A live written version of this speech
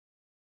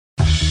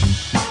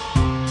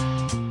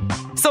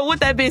So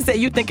with that being said,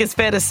 you think it's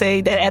fair to say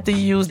that after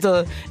you use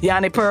the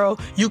Yoni Pearl,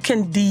 you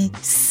can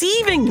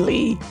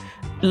deceivingly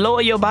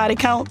lower your body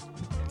count?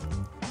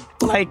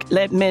 Like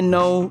let men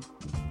know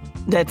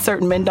that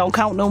certain men don't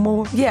count no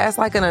more? Yeah, it's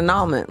like an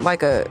annulment,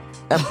 like a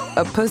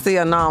pussy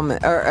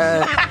annulment or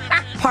a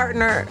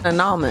partner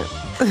annulment.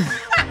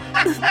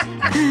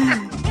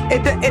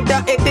 It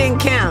didn't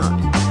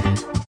count.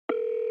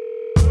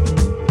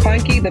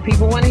 Punkie, the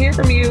people want to hear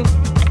from you.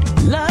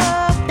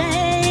 Love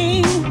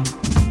thing.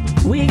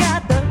 We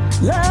got the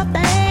love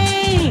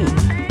thing.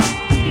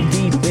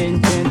 Deep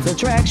intense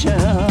attraction.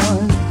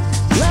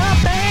 Love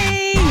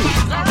thing.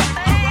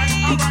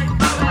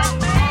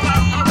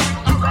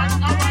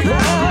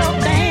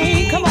 Love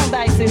thing. Come on,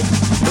 Dicey.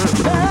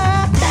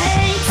 Love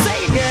thing. Say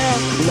it, girl.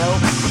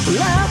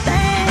 Love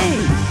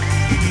thing.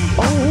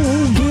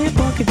 Oh, give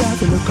Punkie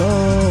Dicey a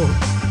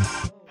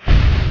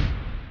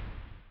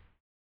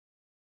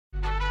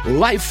call.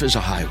 Life is a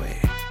highway,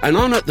 and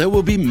on it there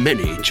will be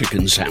many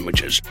chicken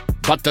sandwiches.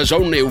 But there's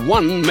only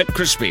one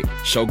McCrispy.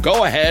 So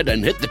go ahead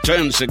and hit the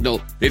turn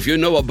signal if you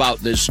know about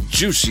this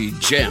juicy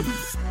gem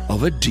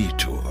of a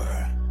detour.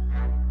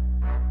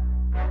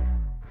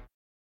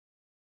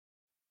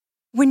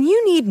 When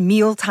you need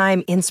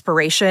mealtime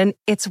inspiration,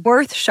 it's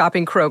worth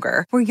shopping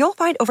Kroger, where you'll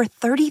find over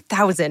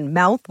 30,000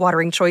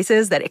 mouth-watering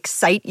choices that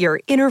excite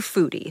your inner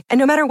foodie. And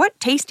no matter what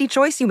tasty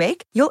choice you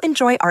make, you'll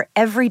enjoy our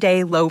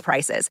everyday low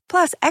prices,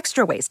 plus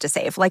extra ways to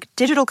save, like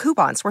digital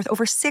coupons worth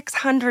over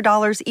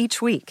 $600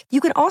 each week. You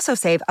can also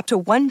save up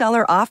to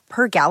 $1 off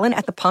per gallon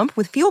at the pump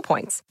with fuel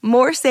points.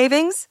 More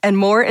savings and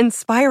more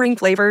inspiring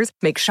flavors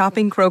make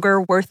shopping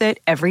Kroger worth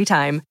it every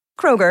time.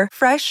 Kroger,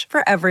 fresh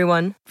for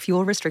everyone.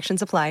 Fuel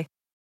restrictions apply.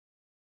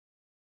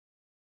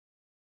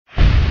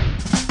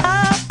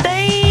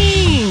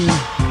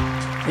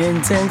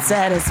 Intense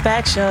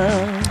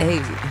satisfaction.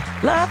 Hey.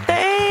 Love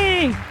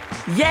thing.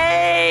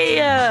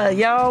 Yeah.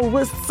 Y'all,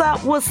 what's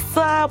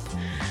up?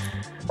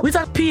 We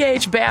talk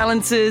pH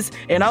balances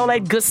and all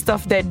that good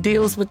stuff that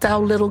deals with our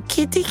little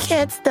kitty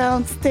cats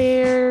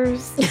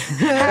downstairs.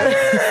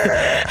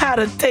 How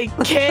to take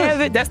care of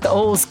it. That's the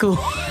old school.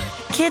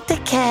 Kitty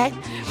cat.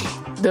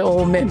 The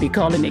old men be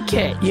calling it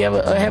cat. You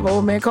ever have an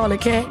old man call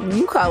it cat?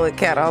 You call it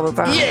cat all the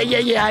time.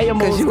 Yeah. I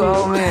am old school. 'Cause you an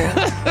old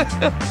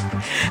man.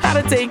 How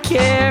to take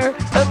care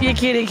of your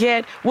kitty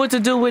cat, what to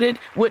do with it,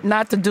 what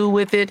not to do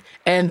with it,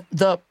 and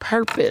the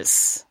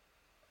purpose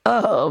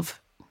of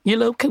your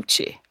little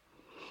coochie.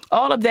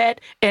 All of that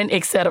and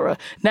etc.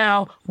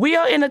 Now, we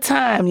are in a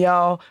time,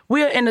 y'all.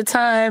 We are in a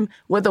time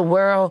where the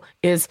world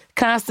is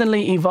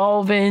constantly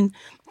evolving.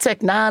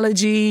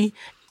 Technology,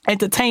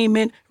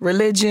 entertainment,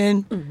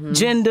 religion,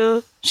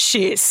 gender,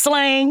 shit,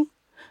 slang.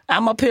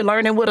 I'm up here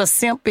learning what a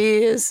simp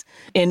is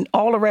and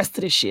all the rest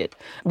of the shit.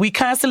 We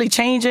constantly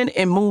changing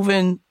and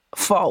moving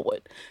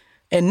forward.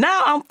 And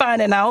now I'm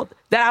finding out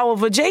that our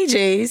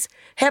vajayjays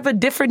have a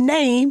different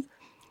name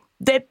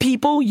that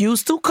people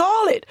used to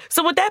call it.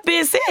 So with that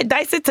being said,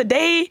 Dicey,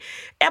 today's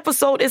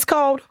episode is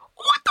called,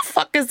 What the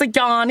Fuck is a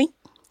Yoni?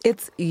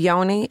 It's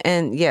Yoni,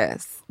 and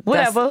yes.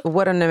 Whatever.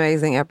 What an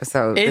amazing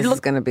episode this is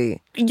going to be.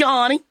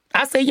 Yoni.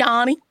 I say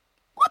Yoni.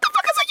 What the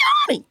fuck is a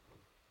Yoni?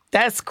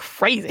 That's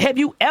crazy. Have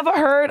you ever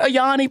heard a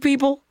Yoni,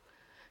 people?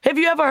 Have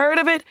you ever heard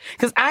of it?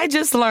 Because I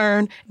just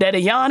learned that a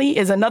Yoni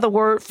is another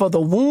word for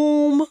the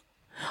womb,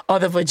 or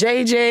the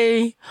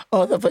vajayjay,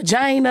 or the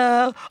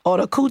vagina, or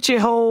the coochie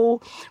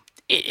hole.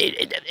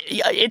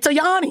 It's a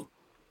Yoni.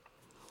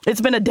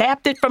 It's been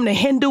adapted from the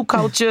Hindu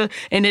culture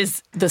and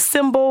is the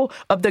symbol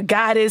of the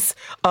goddess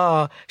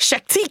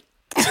Shakti.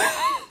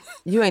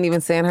 You ain't even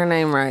saying her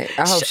name right.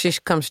 I hope she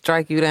comes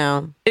strike you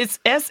down. It's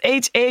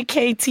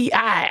Shakti.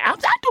 I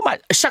do my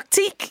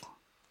Shaktik.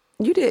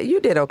 You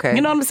did okay.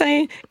 You know what I'm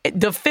saying?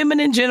 The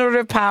feminine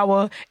generative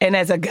power, and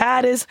as a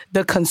goddess,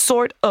 the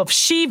consort of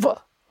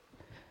Shiva.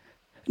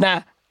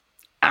 Now,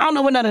 I don't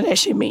know what none of that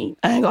shit mean.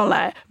 I ain't gonna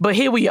lie. But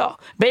here we are.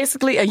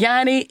 Basically, a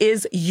Yoni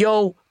is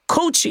yo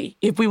coochie,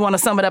 if we want to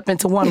sum it up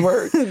into one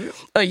word.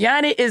 A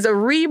Yoni is a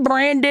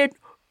rebranded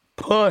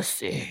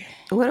pussy.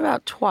 What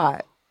about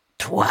twat?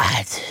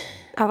 Twat.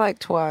 I like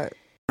twat.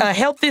 A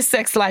healthy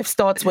sex life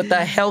starts with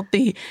a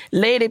healthy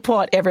lady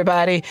part,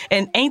 everybody.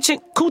 And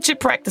ancient coochie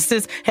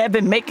practices have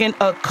been making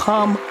a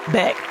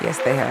comeback. Yes,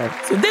 they have.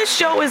 So this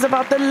show is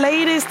about the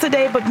ladies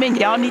today, but men,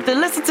 y'all need to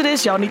listen to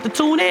this. Y'all need to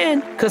tune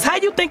in. Because how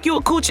you think you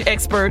a coochie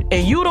expert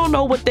and you don't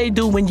know what they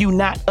do when you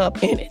not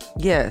up in it?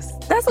 Yes,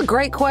 that's a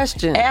great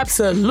question.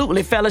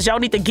 Absolutely, fellas. Y'all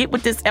need to get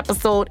with this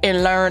episode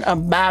and learn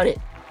about it.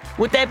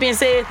 With that being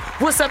said,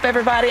 what's up,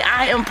 everybody?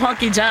 I am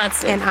Punkie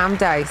Johnson. And I'm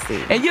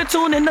Dicey. And you're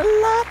tuned in to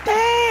Love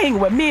Thang,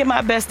 where me and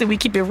my bestie, we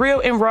keep it real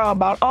and raw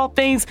about all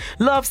things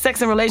love,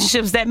 sex, and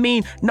relationships. That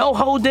mean no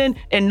holding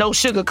and no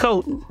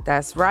sugarcoating.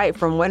 That's right.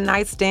 From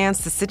one-night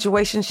stands to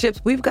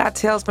situationships, we've got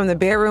tales from the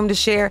bedroom to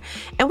share.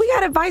 And we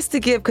got advice to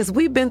give because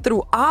we've been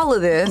through all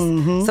of this.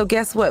 Mm-hmm. So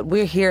guess what?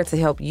 We're here to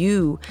help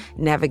you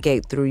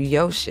navigate through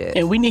your shit.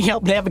 And we need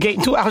help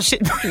navigating through our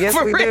shit. Yes,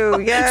 we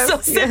do. Yes.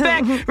 So sit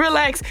back,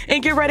 relax,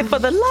 and get ready for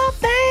the Love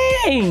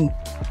Thang.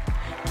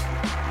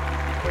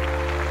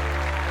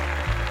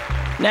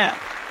 Now,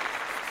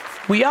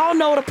 we all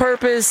know the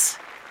purpose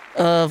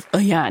of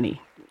a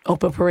yoni.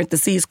 Open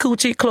parentheses,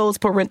 coochie, close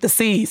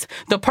parentheses.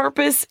 The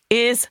purpose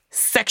is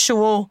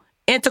sexual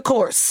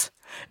intercourse,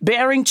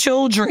 bearing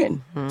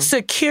children,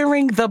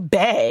 securing the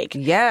bag.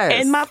 Yes.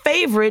 And my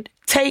favorite,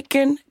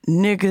 taking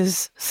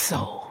niggas'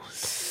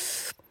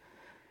 souls.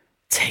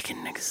 Taking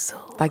niggas'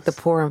 souls. Like the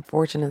poor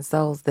unfortunate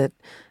souls that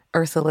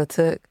Ursula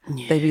took.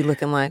 Yeah. They be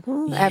looking like,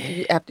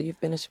 after you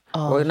finish.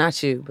 Well,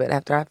 not you, but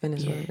after I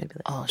finish. Yeah. They be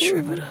like, oh,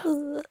 shriv it up.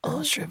 Oh,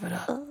 shriv it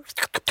up.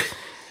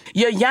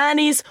 Your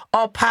yonis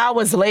are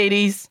powers,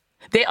 ladies.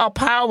 They are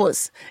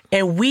powers.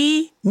 And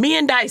me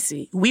and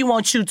Dicey, we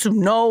want you to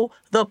know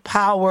the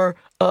power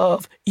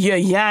of your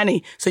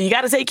yoni. So you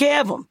got to take care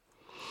of them.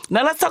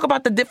 Now let's talk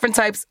about the different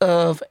types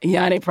of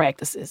yoni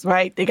practices,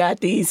 right? They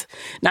got these.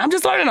 Now I'm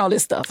just learning all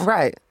this stuff.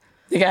 Right.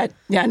 They got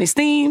yoni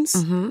steams.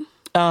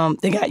 Mm-hmm.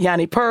 They got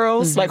yoni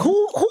pearls. Mm-hmm. Like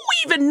who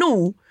even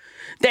knew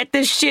that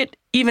this shit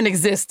even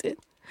existed?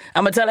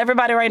 I'm going to tell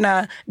everybody right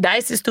now,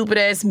 Dicey's stupid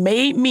ass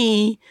made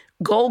me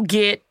go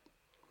get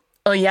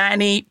a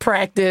yoni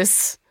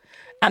practice.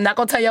 I'm not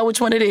going to tell y'all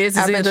which one it is.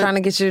 I've been trying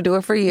to get you to do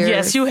it for years.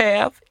 Yes, you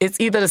have. It's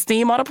either the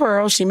steam or the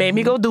pearl. She made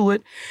me go do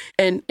it.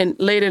 And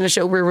later in the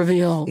show, we'll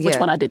reveal which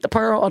one I did, the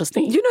pearl or the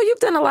steam. You know, you've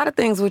done a lot of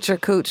things with your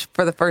cooch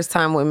for the first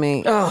time with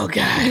me. Oh,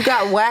 God. You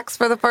got waxed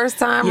for the first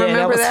time. Yeah,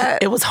 remember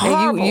that? It was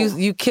horrible.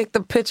 And you kicked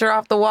the picture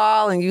off the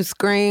wall and you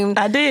screamed.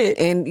 I did.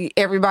 And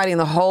everybody in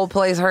the whole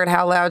place heard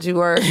how loud you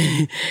were.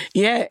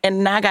 Yeah,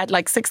 and I got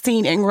like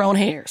 16 ingrown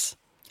hairs.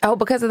 Oh,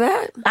 because of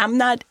that? I'm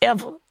not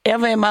ever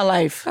in my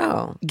life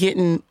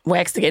getting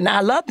waxed again. Now,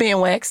 I love being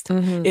waxed.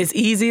 Mm-hmm. It's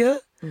easier.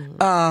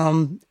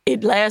 Mm-hmm.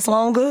 It lasts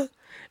longer.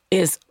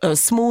 It's a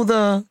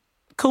smoother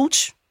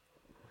cooch.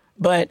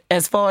 But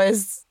as far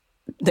as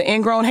the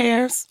ingrown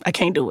hairs, I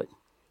can't do it.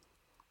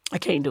 I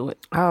can't do it.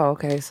 Oh,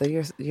 okay. So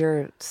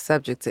you're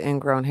subject to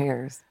ingrown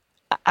hairs.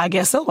 I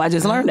guess so. I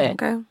just learned that.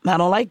 Okay. I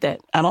don't like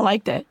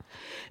that.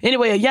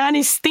 Anyway, a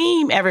yoni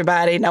steam,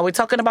 everybody. Now we're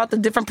talking about the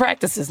different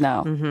practices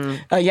now. Mm-hmm.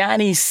 A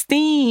yoni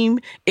steam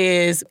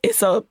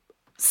it's a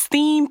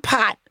steam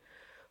pot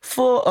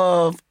full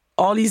of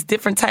all these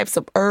different types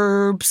of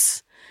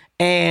herbs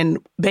and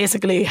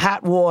basically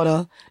hot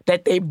water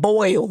that they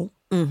boil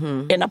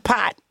in a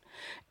pot.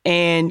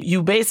 And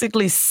you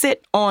basically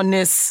sit on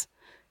this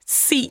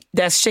seat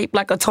that's shaped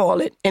like a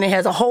toilet, and it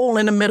has a hole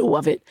in the middle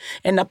of it.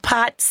 And the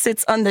pot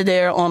sits under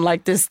there on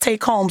like this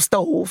take-home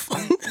stove.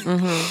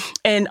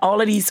 And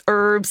all of these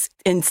herbs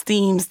and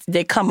steams,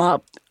 they come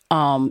up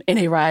and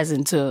they rise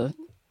into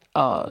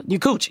your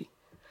coochie.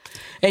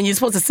 And you're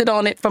supposed to sit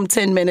on it from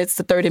 10 minutes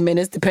to 30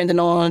 minutes, depending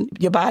on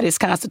your body's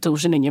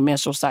constitution and your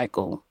menstrual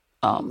cycle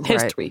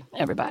history,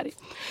 everybody.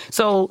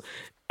 So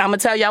I'm going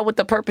to tell y'all what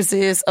the purpose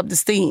is of the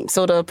steam.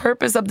 So the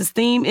purpose of the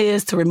steam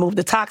is to remove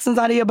the toxins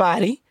out of your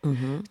body,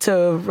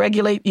 to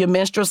regulate your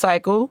menstrual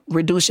cycle,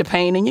 reduce your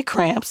pain and your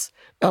cramps,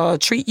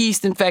 treat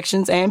yeast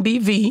infections and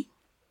BV.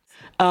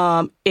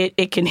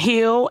 It can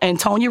heal and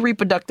tone your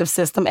reproductive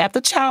system after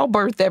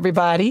childbirth,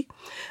 everybody.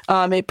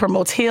 It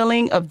promotes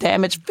healing of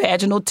damaged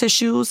vaginal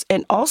tissues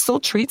and also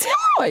treats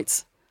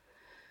hemorrhoids.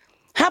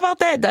 How about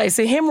that,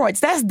 Dicey? Hemorrhoids,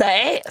 that's the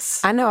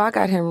ass. I know, I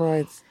got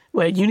hemorrhoids.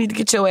 Well, you need to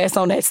get your ass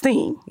on that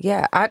steam.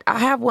 Yeah, I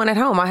have one at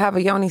home. I have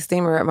a yoni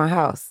steamer at my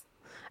house.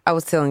 I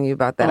was telling you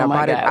about that. Oh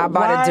I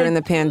bought it during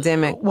the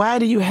pandemic. Why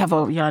do you have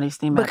a yoni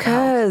steamer?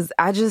 Because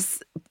I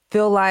just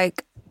feel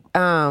like,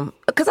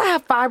 because I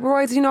have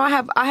fibroids, you know, I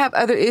have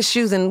other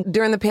issues, and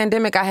during the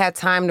pandemic, I had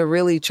time to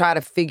really try to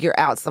figure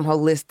out some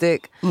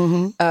holistic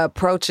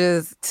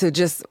approaches to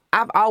just.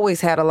 I've always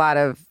had a lot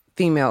of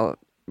female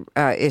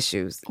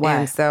issues, why?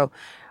 And so.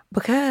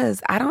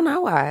 Because I don't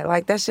know why.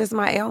 Like, that's just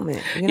my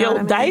ailment. You know Yo, what I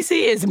mean?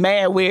 Dicey is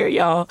mad weird,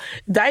 y'all.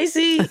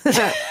 Dicey,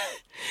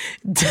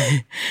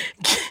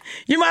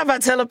 you mind if I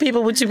tell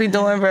people what you be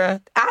doing, bro?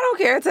 I don't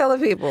care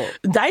telling people.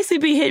 Dicey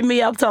be hitting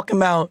me up talking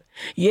about,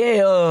 you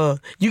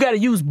got to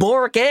use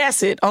boric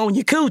acid on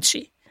your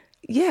coochie.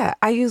 Yeah,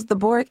 I use the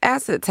boric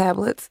acid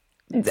tablets.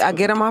 I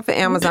get them off of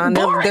Amazon.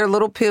 They're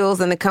little pills,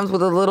 and it comes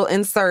with a little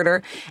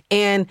inserter,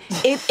 and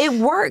it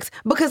works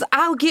because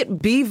I'll get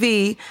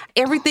BV.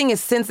 Everything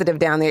is sensitive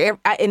down there,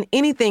 and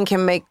anything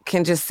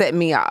can just set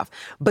me off.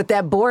 But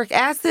that boric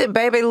acid,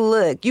 baby,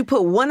 look, you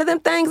put one of them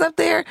things up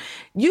there,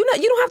 you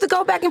don't have to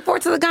go back and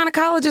forth to the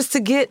gynecologist to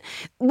get.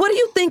 What do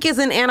you think is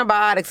in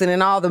antibiotics and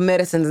in all the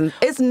medicines? And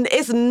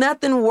it's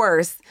nothing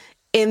worse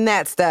in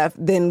that stuff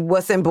than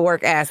what's in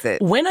boric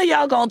acid. When are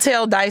y'all gonna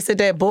tell Dicey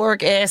that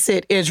boric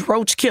acid is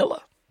roach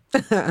killer?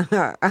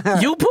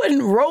 You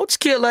putting roach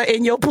killer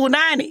in your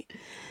punani.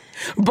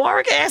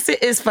 Boric acid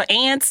is for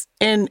ants,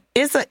 and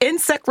it's an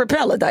insect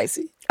repeller,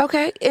 Dicey.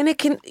 Okay, and it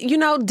can,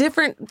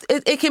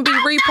 it can be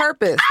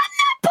repurposed. I'm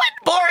not putting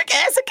boric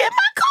acid in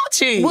my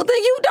coochie. Well, then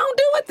you don't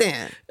do it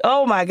then.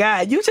 Oh my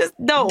God. You just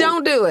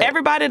don't do it.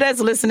 Everybody that's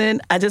listening,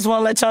 I just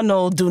want to let y'all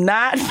know, do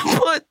not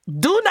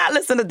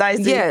listen to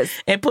Dicey. Yes.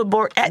 And put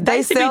boric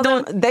acid.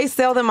 They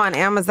sell them on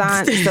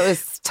Amazon, so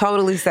it's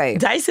totally safe.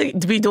 Dicey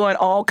be doing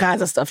all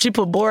kinds of stuff. She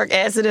put boric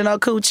acid in her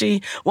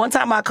coochie. One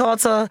time I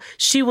called her,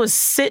 she was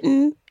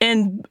sitting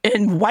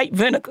in white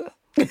vinegar.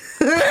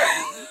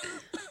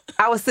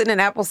 I was sitting in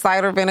apple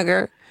cider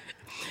vinegar.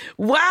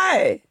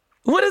 Why?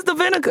 What is the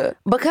vinegar?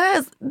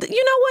 Because,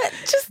 you know what?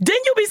 Then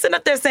you be sitting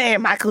up there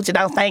saying, my coochie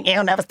don't stink. It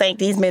don't never stink.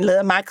 These men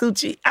love my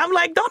coochie. I'm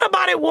like, don't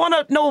nobody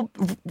want no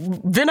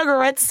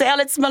vinaigrette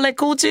salad smelling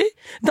coochie?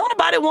 Don't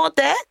nobody want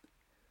that?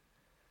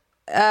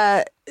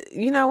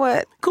 You know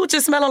what?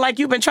 Coochie smelling like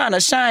you've been trying to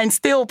shine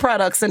steel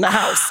products in the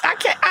house. I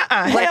can't,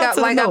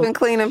 I've been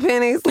cleaning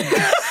pennies.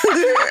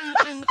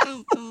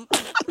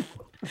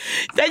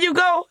 There you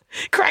go.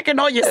 Cracking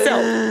on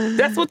yourself.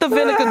 That's what the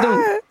vinegar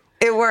do.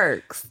 It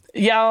works.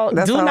 Y'all,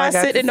 do not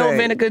sit in no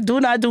vinegar. Do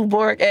not do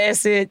boric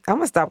acid. I'm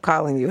going to stop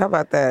calling you. How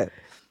about that?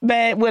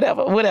 Man,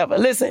 whatever.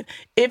 Listen,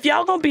 if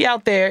y'all gonna be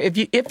out there,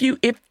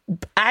 if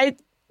I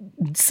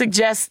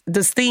suggest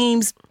the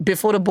steams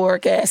before the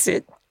boric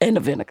acid and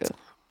the vinegar.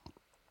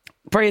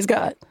 Praise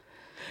God.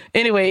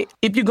 Anyway,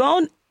 if you're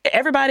gonna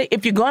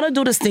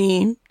do the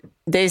steam,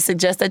 they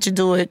suggest that you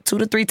do it 2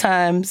 to 3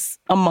 times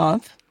a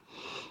month.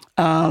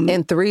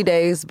 In 3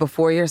 days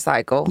before your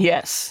cycle.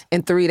 Yes.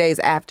 And 3 days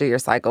after your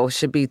cycle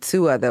should be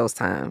 2 of those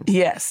times.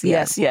 Yes.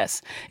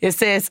 It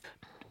says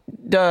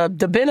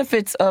the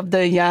benefits of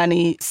the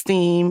Yoni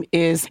steam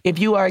is if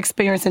you are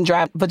experiencing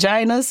dry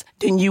vaginas,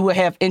 then you will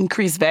have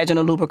increased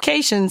vaginal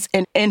lubrications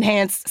and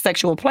enhanced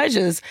sexual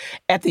pleasures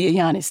at the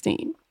Yoni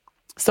steam.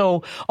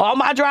 So all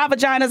my dry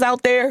vaginas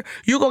out there,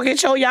 you go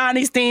get your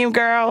Yoni steam,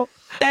 girl.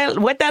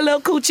 Wet that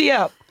little coochie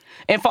up.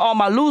 And for all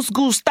my loose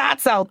goose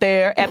thoughts out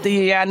there after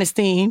your Yoni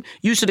steam,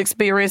 you should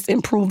experience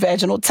improved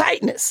vaginal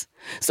tightness.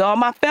 So all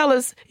my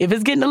fellas, if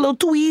it's getting a little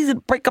too easy to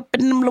break up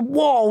in them little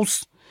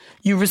walls,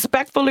 you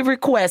respectfully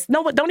request,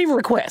 don't even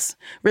request,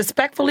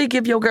 respectfully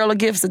give your girl a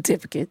gift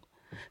certificate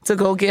to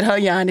go get her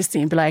Yoni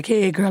steam. Be like,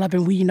 hey, girl, I've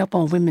been reading up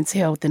on women's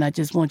health, and I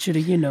just want you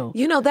to, You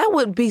know, that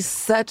would be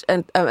such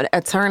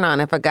a turn on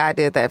if a guy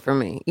did that for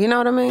me. You know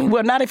what I mean?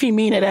 Well, not if he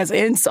mean it as an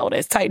insult,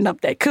 as tighten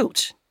up that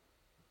cooch.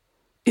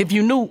 If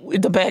you knew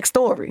the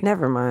backstory.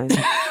 Never mind.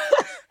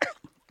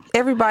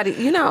 Everybody,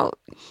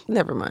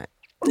 never mind.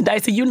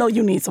 Dicey, you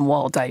need some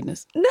wall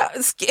tightness. No,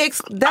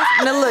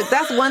 look,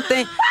 that's one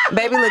thing.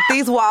 Baby, look,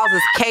 these walls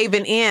is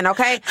caving in,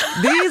 okay?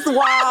 These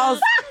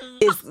walls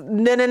is,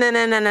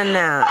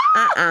 no.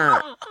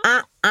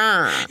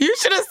 You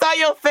should have saw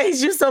your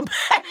face. You so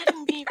mad at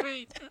me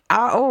right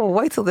now.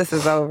 Wait till this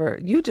is over.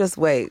 You just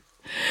wait.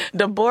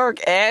 The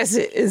boric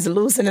acid is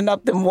loosening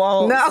up them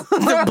walls. No.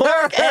 The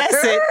boric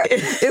acid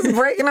it's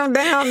breaking them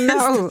down.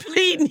 No. It's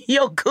depleting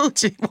your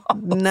coochie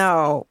walls.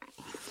 No.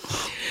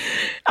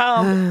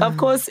 Of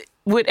course,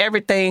 with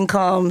everything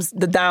comes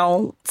the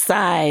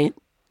downside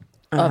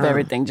of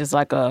everything, just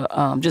like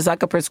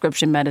a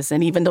prescription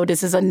medicine. Even though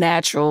this is a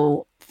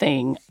natural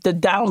thing, the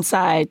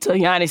downside to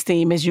Yoni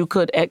steam is you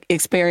could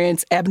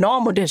experience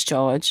abnormal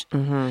discharge,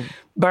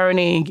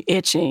 burning,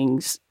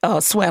 itching,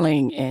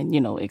 swelling, and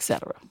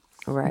etc.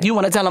 Right. Do you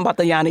want to tell them about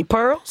the Yoni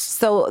pearls?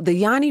 So the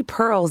Yoni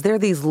pearls, they're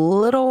these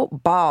little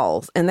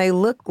balls, and they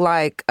look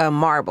like a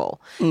marble,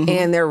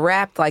 and they're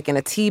wrapped like in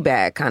a tea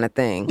bag kind of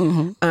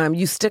thing.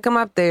 You stick them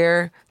up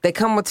there. They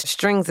come with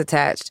strings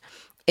attached,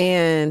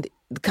 and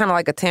kind of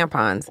like a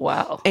tampons.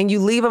 Wow. And you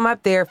leave them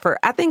up there for,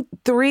 I think,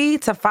 3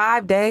 to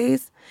 5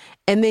 days,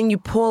 and then you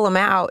pull them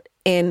out,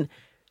 and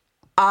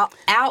out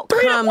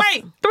comes...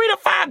 3 to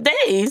 5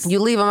 days?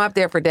 You leave them up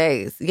there for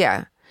days,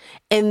 yeah.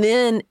 And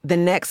then the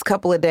next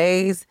couple of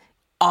days,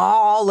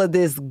 all of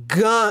this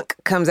gunk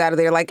comes out of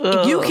there. Like,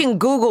 you can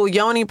Google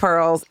Yoni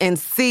pearls and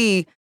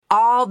see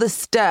all the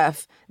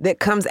stuff that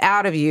comes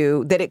out of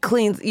you that it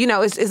cleans.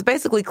 It's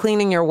basically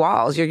cleaning your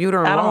walls, your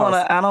uterine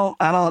walls.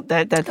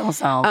 That don't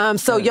sound.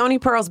 So Yoni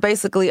pearls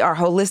basically are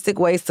holistic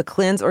ways to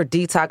cleanse or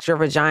detox your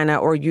vagina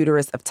or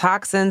uterus of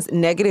toxins,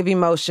 negative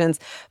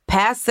emotions,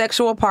 past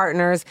sexual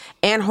partners,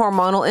 and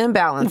hormonal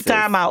imbalances.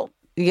 Time out.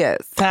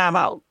 Yes. Time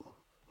out.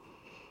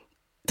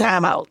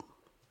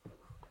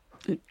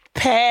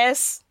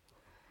 Past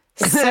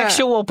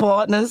sexual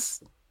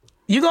partners.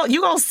 You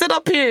gonna sit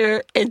up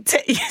here and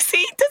see,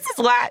 this is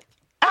why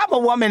I'm a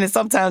woman and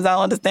sometimes I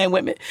don't understand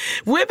women.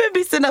 Women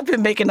be sitting up here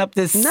making up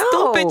this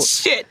stupid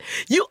shit.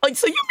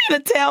 So you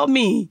mean to tell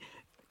me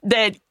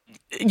that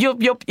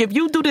if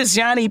you do this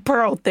Yoni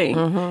pearl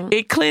thing,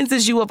 it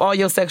cleanses you of all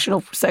your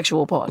sexual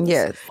partners?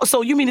 Yes.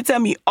 So you mean to tell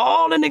me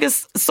all the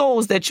niggas'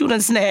 souls that you done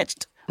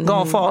snatched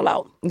gonna fall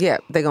out? Yeah,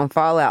 they're gonna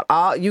fall out.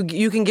 All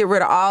you can get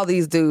rid of all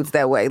these dudes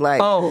that way.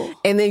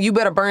 And then you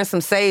better burn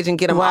some sage and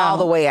get them all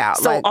the way out.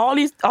 So all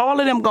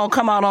of them gonna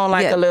come out on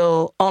a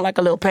little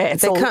pad.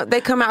 They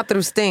come out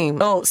through steam.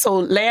 Oh, so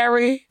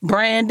Larry,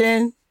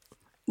 Brandon,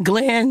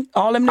 Glenn,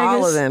 all them niggas.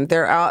 All of them.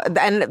 They're all.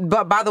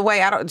 But by the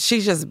way,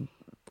 she's just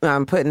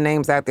putting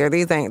names out there.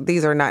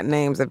 These are not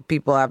names of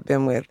people I've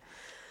been with.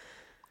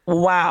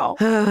 Wow.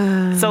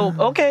 So,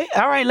 okay.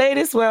 All right,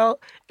 ladies. Well,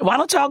 why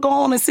don't y'all go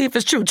on and see if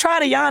it's true? Try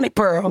the Yoni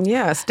Pearl.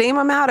 Yeah, steam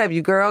him out of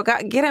you, girl.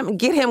 Get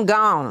him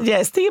gone.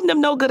 Yeah, steam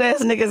them no good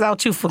ass niggas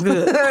out you for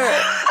good.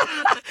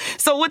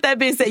 So with that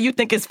being said, you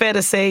think it's fair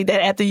to say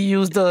that after you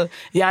use the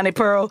Yoni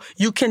Pearl,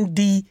 you can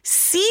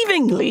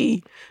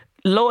deceivingly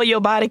lower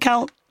your body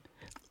count?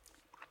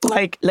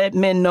 Like let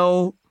men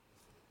know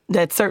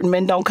that certain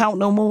men don't count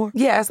no more?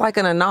 Yeah, it's like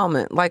an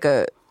annulment, like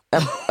a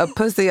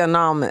pussy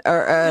annulment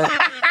or a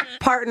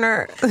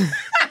partner.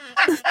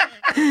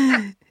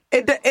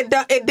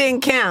 It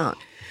didn't count.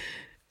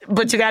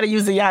 But you got to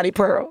use the Yoni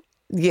Pearl.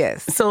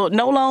 Yes. So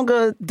no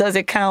longer does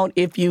it count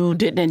if you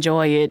didn't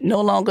enjoy it.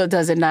 No longer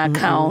does it not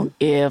count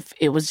if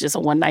it was just a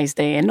one-night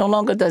stand. No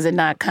longer does it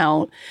not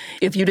count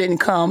if you didn't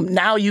come.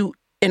 Now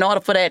in order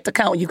for that to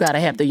count, you got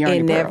to have the Yoni Pearl.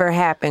 It never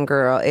happened,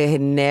 girl. It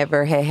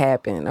never had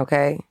happened,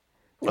 okay?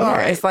 All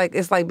right.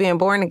 It's like being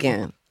born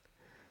again.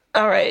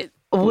 All right.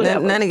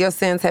 Whatever. None of your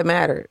sins have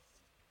mattered.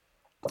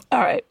 All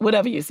right.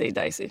 Whatever you say,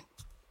 Dicey.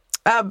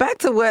 Back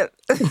to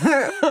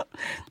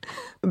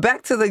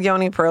the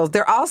Yoni Pearls.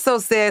 They're also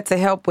said to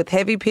help with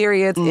heavy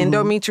periods,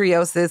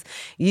 endometriosis,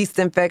 yeast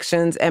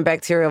infections, and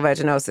bacterial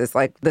vaginosis,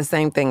 like the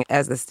same thing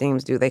as the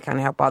steams do. They kind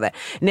of help all that.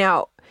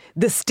 Now,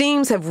 the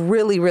steams have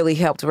really, really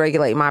helped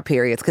regulate my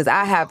periods because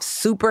I have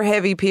super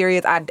heavy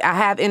periods. I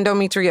have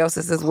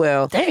endometriosis as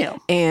well. Damn.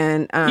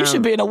 And you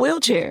should be in a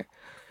wheelchair.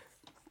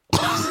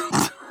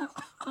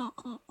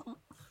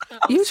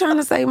 You trying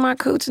to say my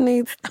cooch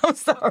needs I'm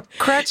sorry.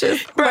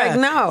 crutches? Bruh, Like,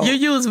 no. You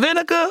use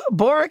vinegar,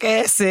 boric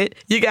acid,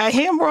 you got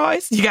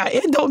hemorrhoids, you got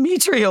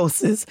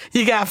endometriosis,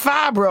 you got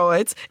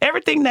fibroids,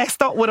 everything that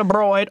start with a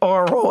broid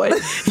or a roid.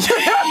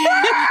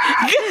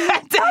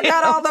 I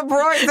got all the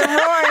broids and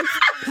roids.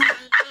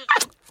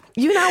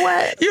 You know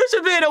what? You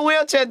should be in a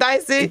wheelchair,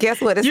 Dicey. Guess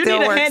what? It you still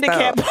need a works,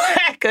 handicap though.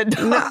 placard.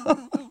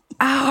 No. Oh,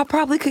 I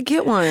probably could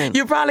get one.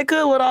 You probably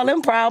could with all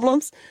them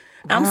problems.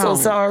 I'm so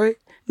sorry.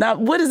 Now,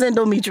 what is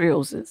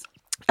endometriosis?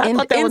 I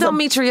thought that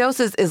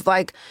Endometriosis is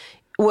like,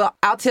 well,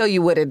 I'll tell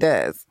you what it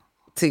does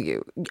to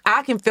you.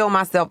 I can feel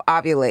myself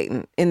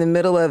ovulating in the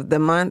middle of the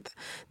month.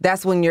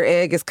 That's when your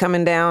egg is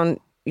coming down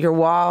your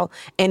wall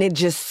and it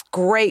just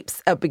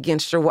scrapes up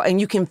against your wall and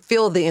you can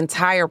feel the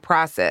entire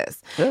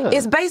process. Ugh.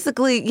 It's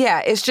basically,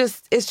 it's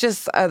just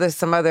there's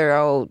some other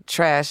old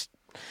trash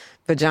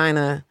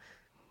vagina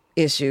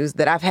issues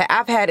that I've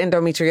had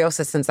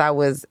endometriosis since I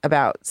was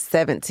about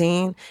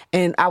 17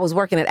 and I was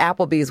working at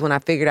Applebee's when I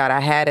figured out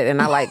I had it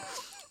and I like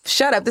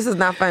shut up, this is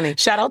not funny.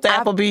 Shout out to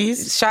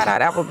Applebee's. Shout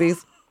out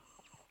Applebee's.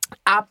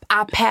 I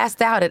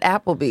passed out at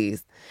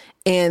Applebee's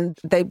and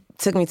they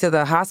took me to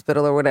the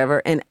hospital or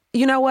whatever. And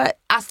you know what?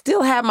 I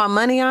still had my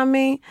money on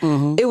me.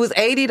 Mm-hmm. It was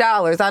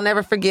 $80. I'll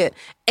never forget.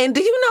 And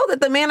do you know that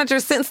the manager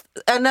sent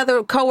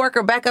another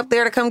coworker back up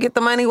there to come get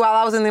the money while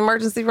I was in the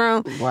emergency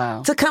room?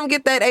 Wow. To come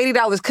get that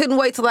 $80. Couldn't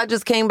wait till I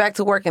just came back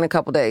to work in a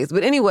couple days.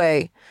 But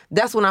anyway,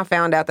 that's when I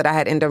found out that I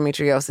had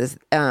endometriosis.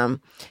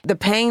 The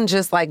pain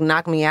just like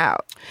knocked me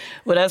out.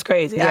 Well, that's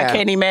crazy. Yeah. I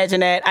can't imagine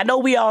that. I know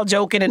we all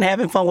joking and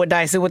having fun with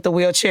Dicey with the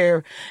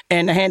wheelchair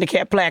and the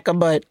handicap placard,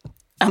 but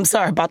I'm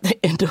sorry about the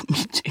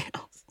endometriosis.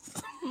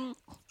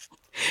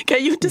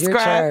 Can you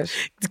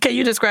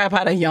describe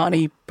how the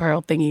Yoni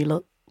Pearl thingy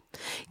look?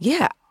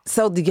 Yeah.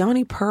 So the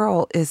Yoni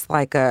Pearl is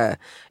like it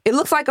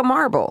looks like a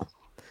marble.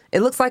 It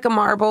looks like a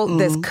marble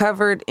that's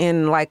covered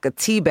in like a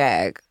tea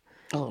bag.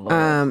 Oh,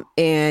 Lord.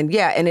 And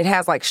it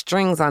has like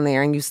strings on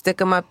there and you stick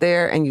them up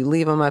there and you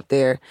leave them up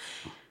there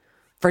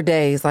for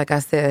days, like I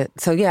said.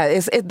 So yeah,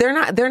 they're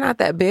not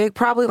that big.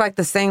 Probably like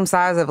the same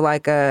size of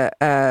like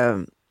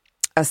a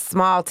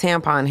small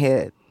tampon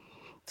head.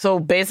 So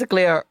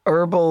basically a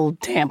herbal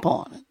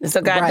tampon. It's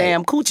a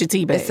goddamn coochie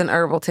tea bag. It's an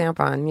herbal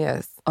tampon,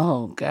 yes.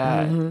 Oh,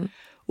 God. Mm-hmm.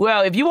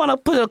 Well, if you want to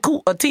put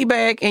a tea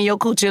bag in your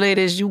coochie,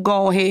 ladies, you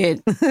go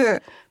ahead.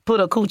 Put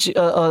a tea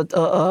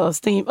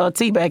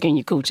bag in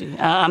your coochie.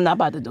 I'm not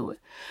about to do it.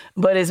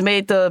 But it's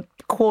made to,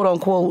 quote,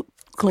 unquote,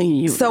 clean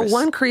uterus. So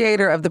one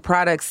creator of the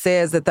product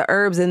says that the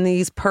herbs in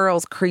these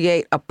pearls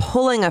create a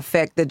pulling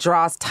effect that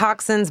draws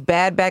toxins,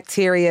 bad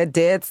bacteria,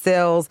 dead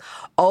cells,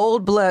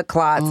 old blood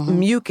clots,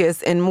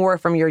 mucus, and more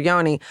from your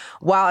yoni,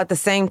 while at the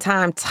same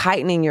time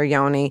tightening your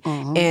yoni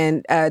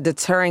and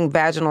deterring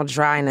vaginal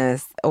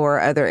dryness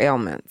or other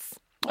ailments.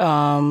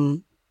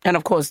 And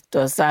of course,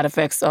 the side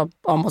effects are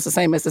almost the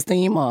same as the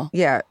steam.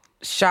 Yeah,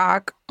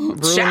 shock,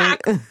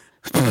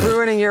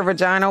 ruining your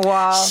vaginal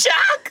wall.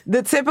 Shock!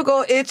 The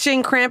typical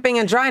itching, cramping,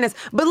 and dryness.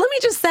 But let me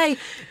just say,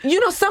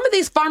 some of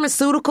these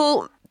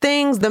pharmaceutical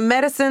things, the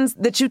medicines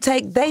that you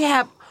take, they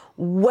have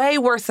way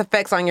worse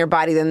effects on your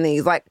body than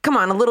these. Like, come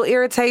on, a little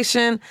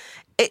irritation,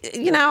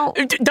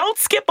 Don't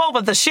skip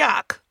over the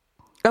shock.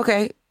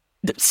 Okay.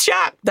 The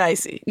shock,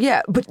 Dicey.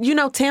 Yeah, but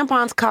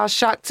tampons cause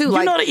shock too.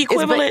 You know the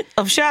equivalent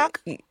of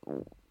shock?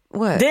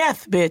 What?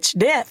 Death, bitch.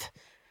 Death.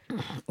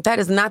 That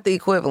is not the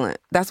equivalent.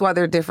 That's why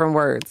they're different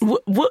words.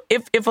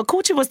 If a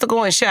coochie was to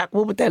go in shock,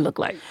 what would that look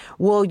like?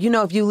 Well,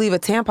 if you leave a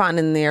tampon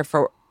in there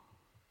for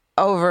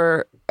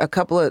over a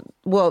couple of,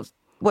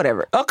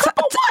 whatever. A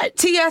couple what?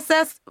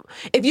 TSS.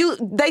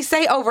 They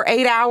say over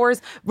 8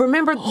 hours.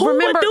 Remember, Who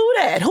would do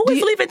that? Who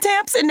is leaving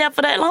tamps in there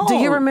for that long? Do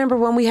you remember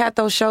when we had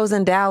those shows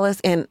in Dallas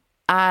and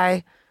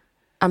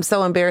I'm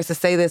so embarrassed to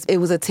say this. It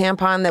was a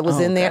tampon that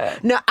was in there.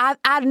 No,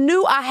 I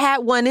knew I had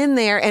one in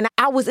there, and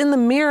I was in the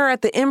mirror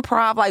at the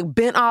Improv, like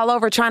bent all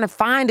over trying to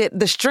find it.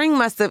 The string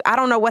must have, I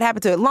don't know what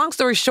happened to it. Long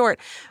story short,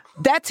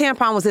 that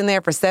tampon was in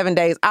there for 7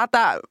 days. I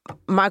thought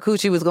my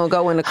coochie was going to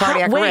go into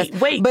cardiac arrest,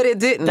 but it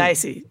didn't.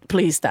 Dicey,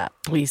 please stop.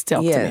 Please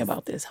talk to me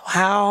about this.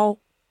 How?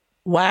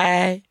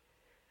 Why?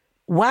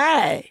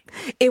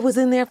 It was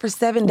in there for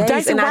 7 days,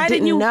 Dicey, and I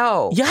didn't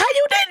know. How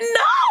you didn't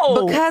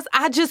know? Because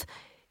I just...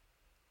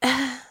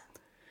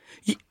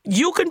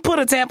 You can put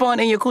a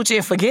tampon in your coochie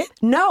and forget?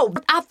 No,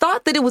 I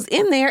thought that it was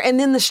in there, and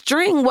then the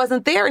string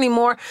wasn't there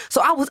anymore. So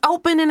I was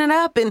opening it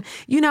up, and,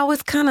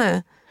 it's kind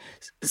of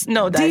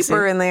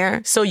deeper in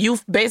there. So you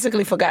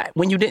basically forgot.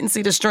 When you didn't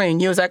see the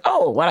string, you was like,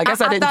 oh, well, I guess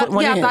I didn't put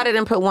one in. Yeah, I thought I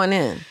didn't put one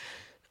in.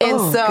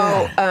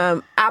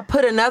 And I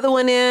put another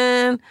one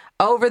in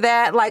over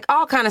that, like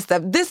all kind of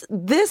stuff. This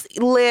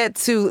led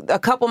to a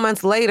couple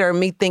months later,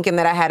 me thinking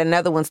that I had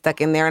another one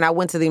stuck in there, and I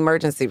went to the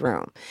emergency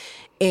room.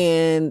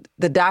 And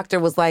the doctor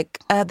was like,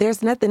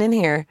 there's nothing in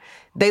here.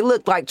 They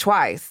looked like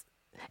twice.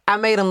 I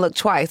made them look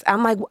twice.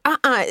 I'm like,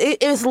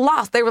 it's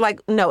lost. They were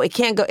like, no, it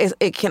can't go.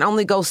 It can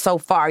only go so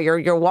far.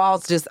 Your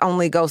walls just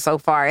only go so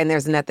far, and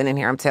there's nothing in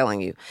here, I'm telling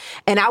you.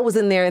 And I was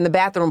in there in the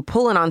bathroom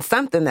pulling on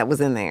something that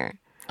was in there.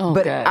 Oh,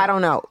 but God. I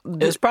don't know.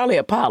 It's probably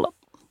a polyp.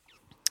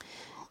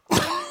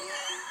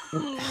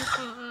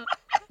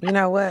 You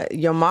know what?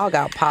 Your ma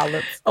got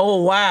polyps.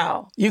 Oh,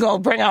 wow. You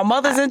going to bring our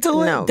mothers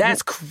into it? No.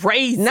 That's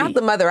crazy. Not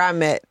the mother I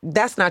met.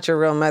 That's not your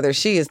real mother.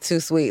 She is too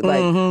sweet.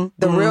 Like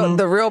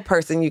the real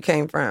person you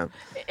came from.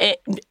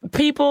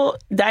 People,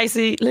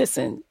 Dicey,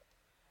 listen.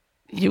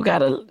 You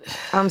gotta.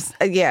 So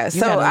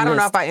I don't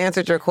know if I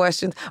answered your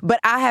questions, but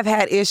I have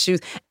had issues,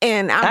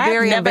 and I'm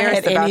very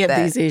embarrassed about that. I've never had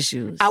any of these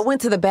issues. I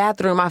went to the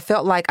bathroom. I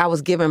felt like I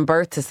was giving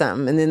birth to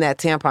something, and then that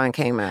tampon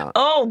came out.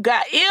 Oh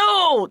God!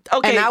 Ew.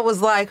 Okay. And I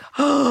was like,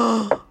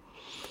 oh,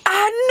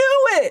 I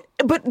knew it.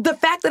 But the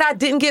fact that I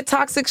didn't get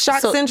toxic shock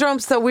syndrome,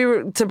 so we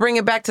were to bring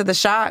it back to the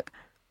shock.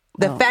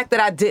 The fact that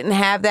I didn't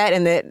have that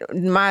and that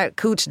my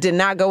cooch did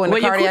not go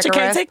into cardiac arrest. Your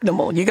cooch can't take no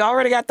more. You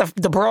already got the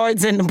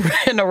broids and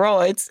the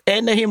roids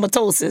and the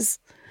hematosis.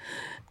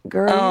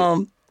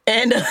 Girl.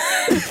 And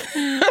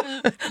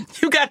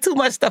you got too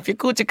much stuff. Your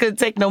coochie couldn't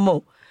take no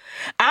more.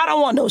 I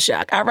don't want no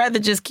shock. I'd rather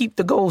just keep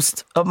the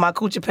ghost of my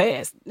coochie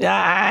past.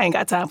 I ain't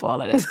got time for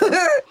all of that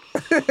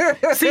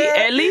stuff. See,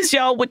 at least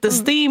y'all with the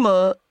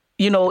steamer,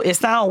 it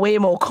sounds way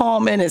more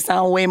calming. It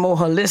sounds way more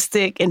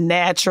holistic and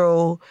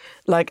natural.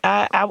 Like,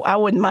 I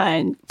wouldn't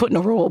mind putting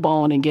a robe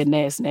on and getting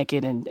ass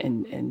naked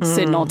and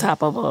sitting on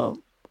top of a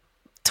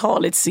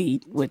toilet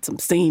seat with some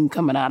steam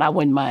coming out. I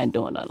wouldn't mind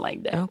doing nothing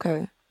like that.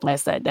 Okay.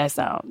 That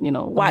sound,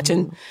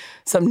 watching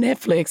some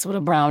Netflix with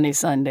a brownie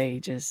sundae,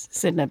 just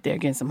sitting up there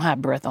getting some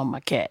hot breath on my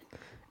cat.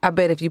 I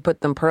bet if you put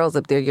them pearls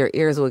up there, your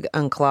ears would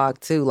unclog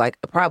too. Like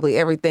probably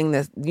everything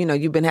that's,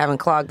 you've been having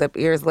clogged up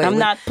ears lately. I'm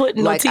not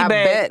putting no tea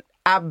bag.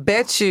 I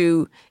bet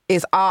you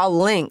it's all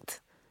linked.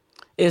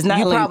 It's not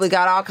linked. Probably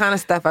got all kind of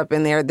stuff up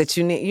in there that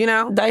you need,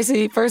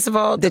 Dicey, first of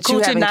all, the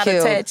coochie not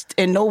attached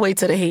in no way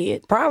to the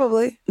head.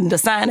 Probably. The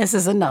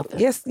sinuses are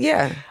nothing. Yes,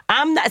 yeah.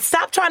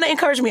 Stop trying to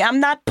encourage me. I'm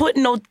not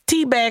putting no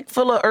tea bag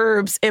full of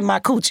herbs in my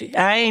coochie.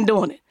 I ain't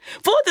doing it.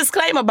 Full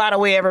disclaimer, by the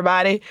way,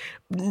 everybody.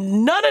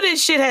 None of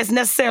this shit has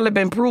necessarily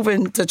been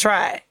proven to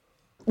try.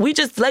 We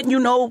just letting you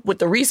know with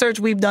the research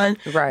we've done.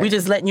 Right. We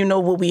just letting you know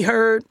what we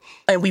heard,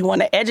 and we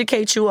want to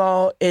educate you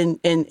all and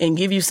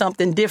give you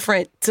something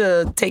different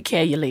to take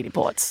care of your lady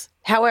parts.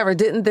 However,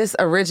 didn't this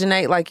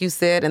originate, like you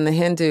said, in the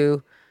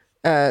Hindu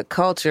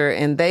culture,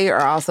 and they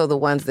are also the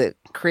ones that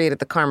created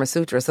the Kama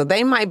Sutra, so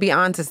they might be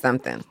onto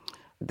something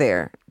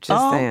there.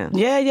 Just saying.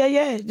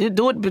 Yeah.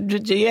 Do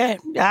it. Yeah,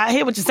 I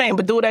hear what you're saying,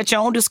 but do it at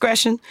your own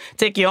discretion.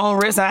 Take your own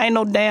risk. I ain't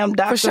no damn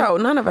doctor. For sure,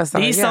 none of us are.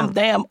 These some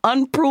damn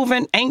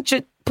unproven,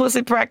 ancient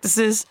pussy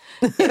practices,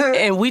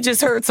 and we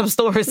just heard some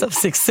stories of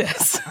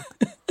success.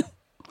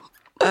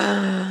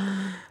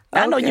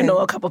 I know you know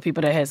a couple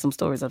people that had some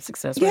stories of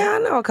success, right? Yeah, I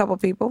know a couple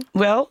people.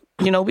 Well,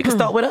 we can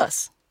start with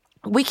us.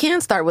 We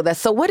can start with us.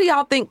 So what do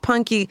y'all think,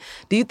 Punkie?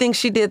 Do you think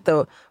she did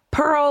the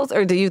pearls,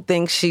 or do you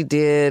think she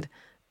did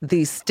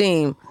the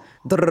steam?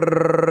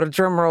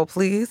 Drum roll,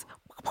 please.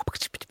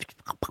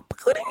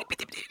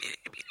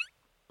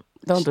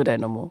 Don't do that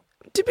no more.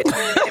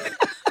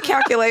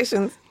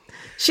 Calculations.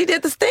 She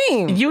did the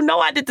steam.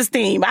 I did the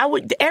steam.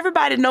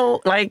 Everybody know,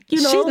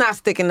 She's not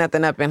sticking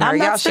nothing up in her.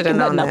 Y'all should have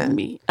known that.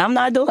 Me. I'm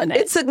not doing that.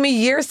 It took me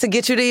years to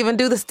get you to even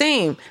do the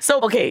steam. So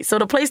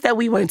the place that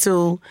we went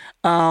to,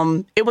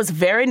 it was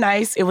very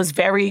nice. It was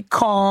very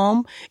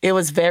calm. It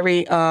was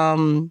very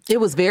zen.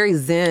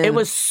 It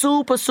was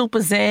super,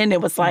 super zen. It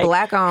was like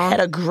black-owned.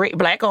 Had a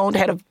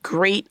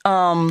great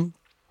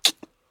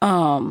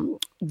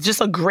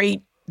just a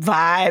great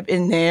vibe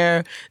in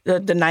there,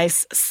 the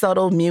nice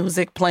subtle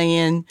music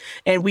playing,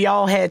 and we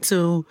all had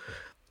to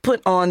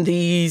put on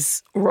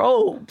these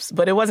robes,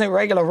 but it wasn't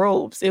regular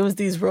robes. It was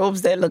these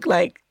robes that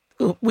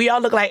we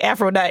all look like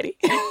Aphrodite.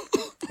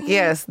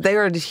 Yes, they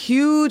were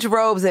huge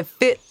robes that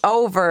fit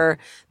over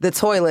the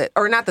toilet,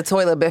 or not the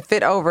toilet, but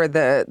fit over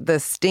the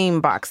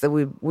steam box that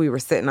we were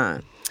sitting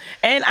on.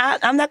 And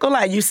I'm not gonna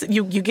lie,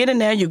 you get in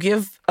there, you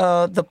give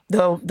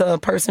the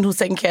person who's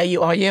taking care of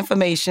you all your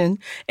information,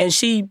 and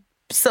she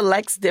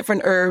selects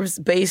different herbs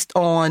based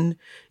on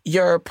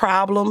your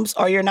problems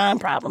or your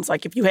non-problems.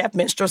 Like if you have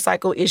menstrual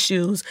cycle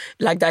issues,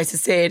 like Dicey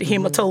said,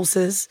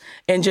 hematosis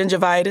and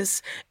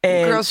gingivitis.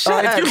 And girl,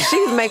 shut up.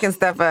 She's making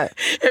stuff up.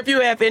 If you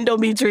have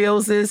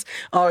endometriosis,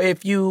 or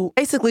if you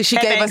basically she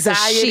gave us a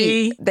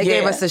sheet. They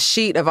gave us a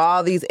sheet of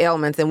all these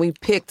ailments, and we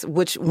picked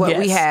what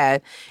we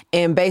had,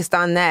 and based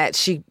on that,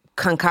 she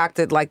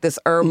concocted like this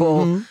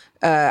herbal.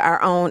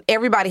 Our own.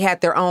 Everybody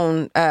had their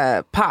own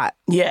pot.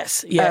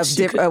 Yes.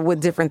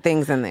 With different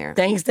things in there.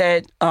 Things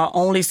that are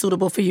only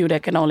suitable for you,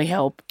 that can only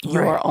help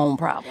your own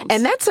problems.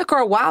 And that took her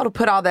a while to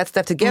put all that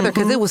stuff together,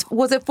 because it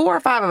was it 4 or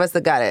 5 of us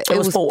that got it? It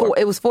was 4.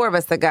 It was 4 of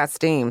us that got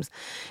steams.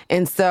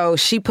 And so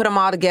she put them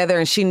all together,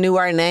 and she knew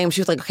our name. She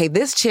was like, okay,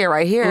 this chair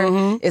right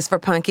here is for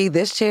Punkie.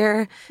 This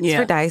chair is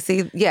for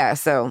Dicey. Yeah,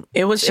 so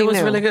it was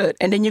really good.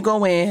 And then you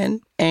go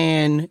in,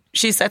 and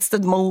she sets the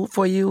mood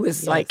for you.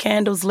 It's like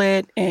candles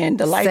lit, and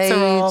the lights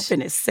are off,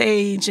 and it's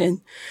sage,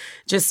 and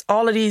just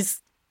all of these.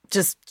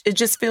 It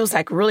just feels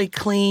like really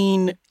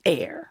clean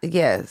air.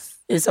 Yes.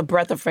 It's a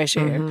breath of fresh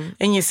air.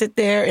 And you sit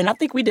there, and I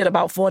think we did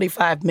about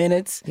 45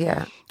 minutes.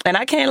 Yeah. And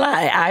I can't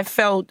lie, I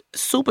felt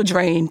super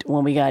drained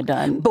when we got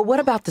done. But what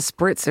about the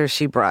spritzers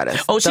she brought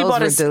us? Oh, she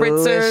brought us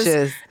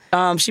spritzers.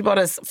 Delicious. She brought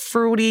us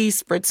fruity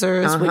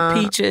spritzers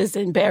with peaches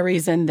and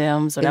berries in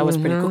them. So that was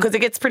pretty cool, because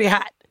it gets pretty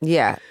hot.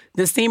 Yeah.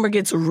 The steamer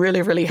gets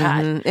really, really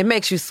hot. It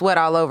makes you sweat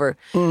all over.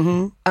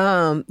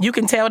 You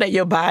can tell that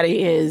your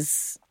body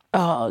is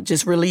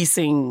just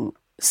releasing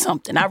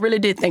something. I really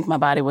did think my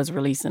body was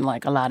releasing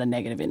like a lot of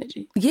negative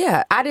energy.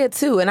 Yeah, I did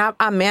too. And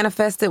I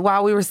manifested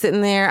while we were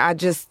sitting there. I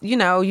just, you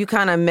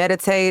kind of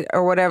meditate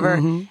or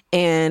whatever.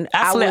 And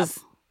I was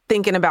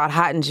thinking about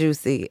hot and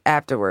juicy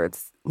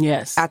afterwards.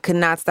 Yes. I could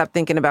not stop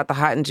thinking about the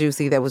hot and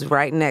juicy that was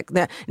right next.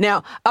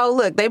 Now, oh,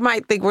 look, they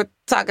might think we're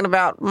talking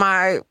about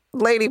my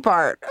lady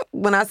part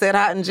when I said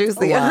hot and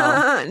juicy.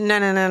 Wow.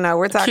 No.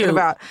 We're talking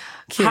about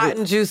hot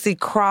and juicy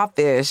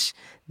crawfish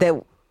that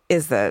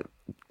is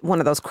one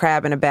of those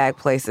crab in a bag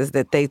places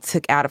that they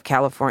took out of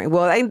California.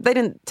 Well, they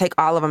didn't take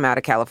all of them out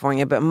of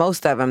California, but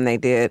most of them they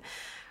did.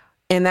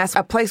 And that's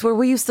a place where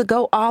we used to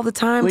go all the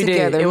time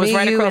together. It was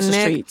right across the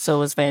street, so it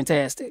was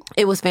fantastic.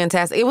 It was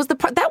fantastic.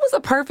 That was a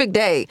perfect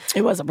day.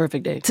 It was a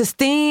perfect day. To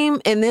steam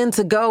and then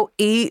to go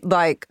eat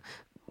like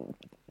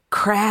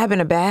crab in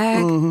a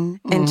bag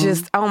and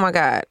just, oh my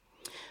God.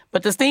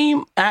 But the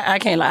steam, I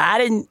can't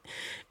lie.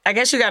 I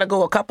guess you got to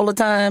go a couple of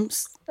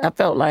times. I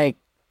felt like,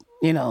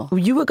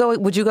 would you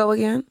go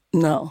again?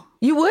 No.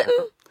 You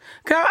wouldn't?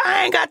 Girl,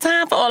 I ain't got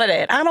time for all of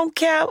that. I don't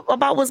care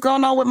about what's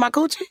going on with my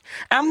coochie.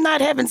 I'm not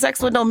having sex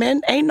with no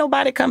men. Ain't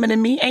nobody coming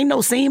in me. Ain't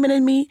no semen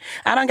in me.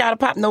 I don't got to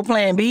pop no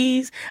Plan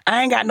Bs.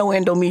 I ain't got no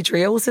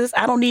endometriosis.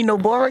 I don't need no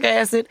boric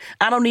acid.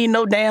 I don't need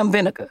no damn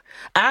vinegar.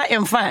 I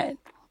am fine.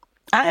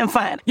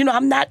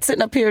 I'm not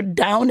sitting up here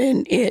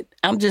downing it.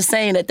 I'm just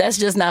saying that that's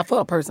just not for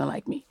a person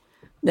like me.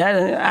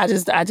 I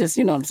just,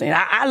 you know what I'm saying?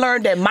 I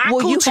learned that my coochie...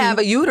 Well, you have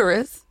a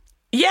uterus.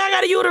 Yeah, I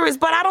got a uterus,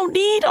 but I don't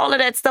need all of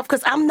that stuff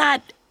because I'm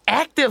not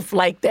active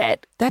like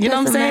that. That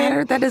doesn't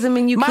matter. That doesn't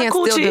mean you can't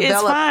still develop. My coochie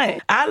is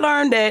fine. I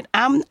learned that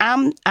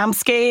I'm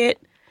scared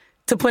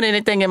to put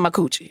anything in my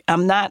coochie.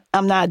 I'm not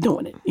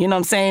doing it. You know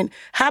what I'm saying?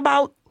 How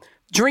about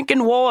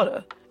drinking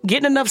water,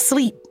 getting enough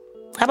sleep?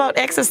 How about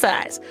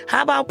exercise?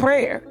 How about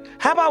prayer?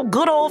 How about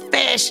good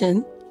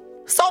old-fashioned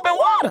soap and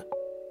water?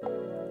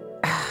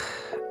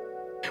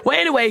 Well,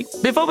 anyway,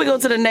 before we go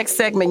to the next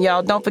segment,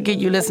 y'all, don't forget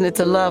you listening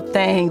to Love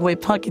Thang with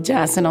Punkie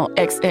Johnson on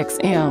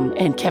XXM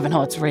and Kevin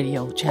Hart's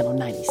Radio, Channel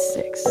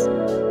 96.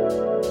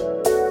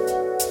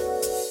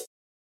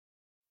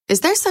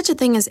 Is there such a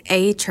thing as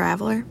a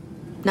traveler?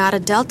 Not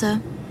a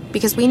Delta.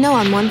 Because we know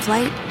on one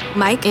flight,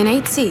 Mike in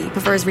 8C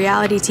prefers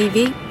reality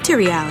TV to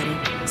reality.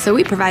 So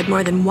we provide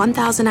more than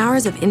 1,000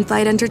 hours of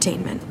in-flight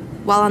entertainment.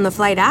 While on the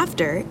flight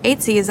after,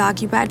 8C is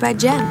occupied by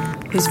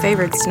Jen, whose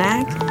favorite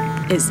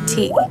snack is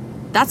tea.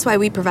 That's why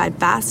we provide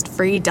fast,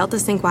 free Delta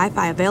Sync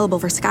Wi-Fi available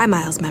for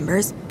SkyMiles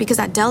members. Because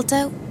at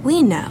Delta,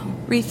 we know.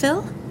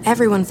 Refill?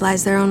 Everyone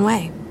flies their own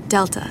way.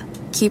 Delta.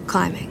 Keep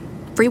climbing.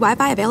 Free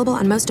Wi-Fi available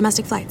on most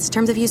domestic flights.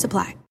 Terms of use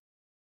apply.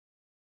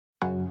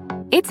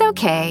 It's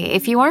okay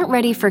if you aren't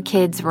ready for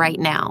kids right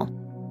now.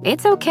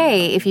 It's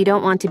okay if you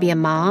don't want to be a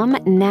mom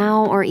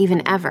now or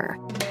even ever.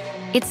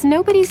 It's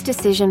nobody's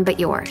decision but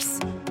yours.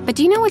 But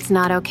do you know what's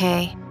not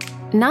okay?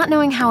 Not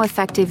knowing how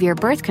effective your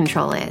birth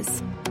control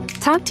is.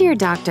 Talk to your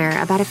doctor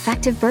about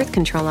effective birth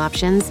control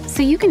options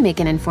so you can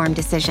make an informed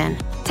decision.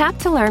 Tap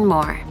to learn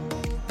more.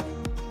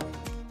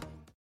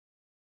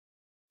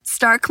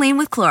 Start clean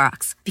with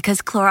Clorox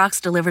because Clorox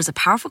delivers a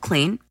powerful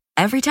clean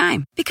Every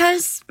time.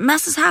 Because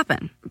messes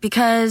happen.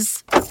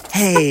 Because...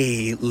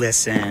 Hey,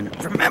 listen.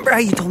 Remember how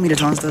you told me to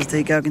toss those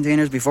takeout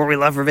containers before we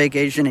left for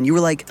vacation? And you were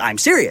like, I'm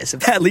serious.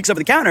 If that leaks over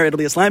the counter, it'll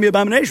be a slimy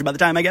abomination by the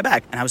time I get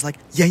back. And I was like,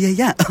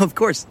 yeah, of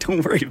course.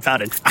 Don't worry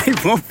about it. I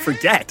won't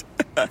forget.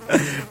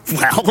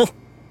 Well...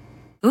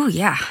 Ooh,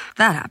 yeah,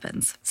 that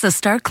happens. So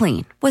start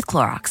clean with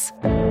Clorox.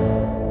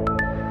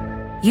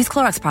 Use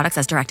Clorox products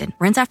as directed.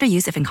 Rinse after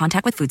use if in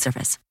contact with food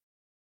surface.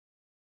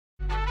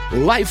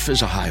 Life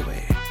is a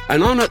highway,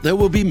 and on it there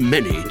will be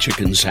many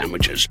chicken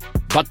sandwiches.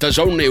 But there's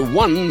only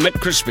one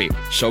McCrispy.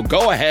 So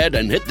go ahead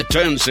and hit the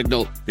turn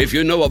signal if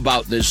you know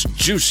about this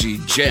juicy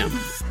gem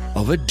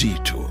of a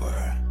detour.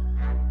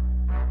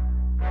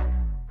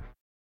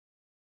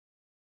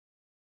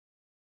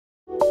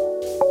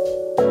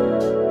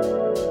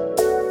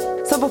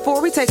 So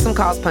before we take some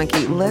calls,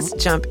 Punkie, let's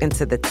jump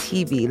into the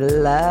TV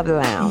Love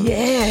Lounge.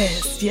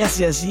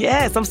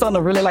 Yes. I'm starting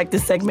to really like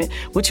this segment.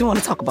 What you want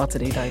to talk about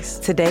today, Dice?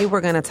 Today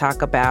we're going to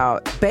talk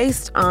about,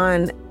 based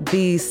on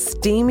these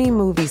steamy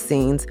movie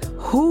scenes,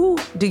 who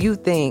do you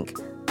think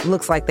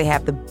looks like they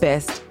have the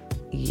best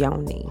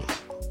yoni?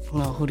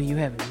 Well, who do you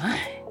have in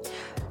mind?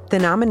 The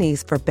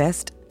nominees for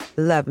Best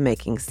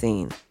Lovemaking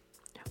Scene.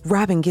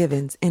 Robin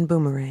Givens in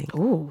Boomerang.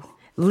 Ooh.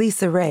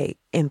 Lisa Ray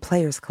in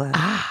Players Club.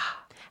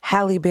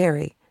 Halle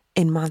Berry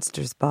in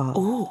Monsters Ball.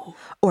 Ooh.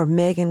 Or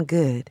Megan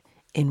Good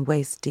in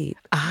Waist Deep.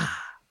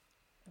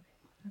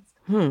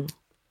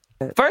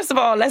 First of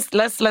all, let's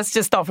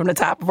just start from the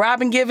top.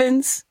 Robin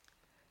Givens,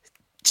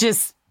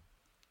 just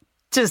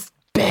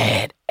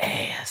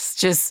badass.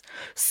 Just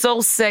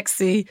so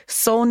sexy,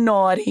 so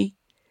naughty.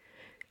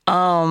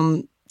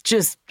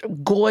 Just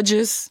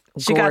gorgeous.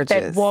 She got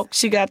that walk,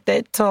 she got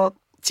that talk,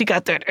 she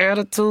got that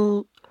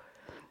attitude.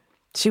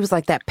 She was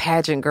like that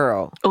pageant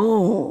girl.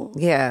 Ooh.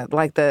 Yeah,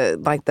 like the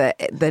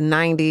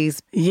 90s.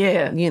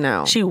 Yeah. You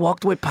know. She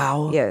walked with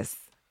power. Yes.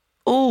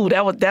 Ooh,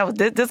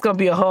 this gonna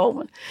be a whole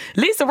one.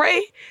 Lisa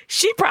Ray,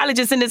 she probably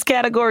just in this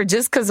category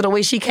just because of the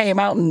way she came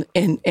out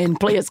in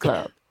Players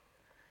Club.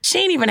 She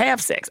ain't even have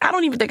sex. I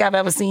don't even think I've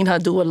ever seen her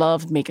do a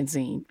love-making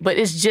scene. But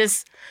it's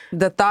just...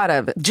 the thought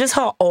of it. Just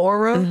her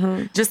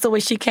aura. Just the way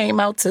she came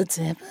out to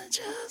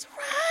Temperatures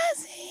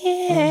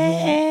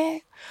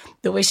Rising.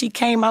 The way she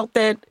came out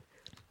that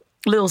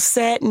little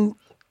satin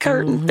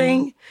curtain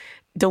thing.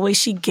 The way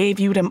she gave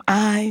you them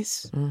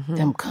eyes.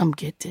 Them come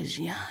get this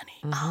Yoni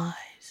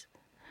eyes.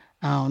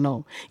 I don't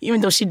know.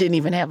 Even though she didn't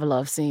even have a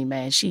love scene,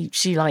 man. She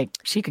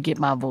could get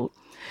my vote.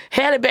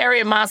 Halle Berry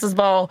and Monsters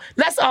Ball.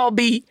 Let's all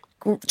be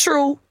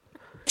true.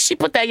 She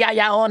put that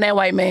yaya on that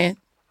white man.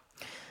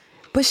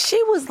 But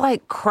she was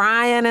like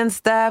crying and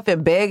stuff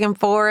and begging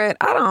for it.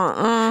 I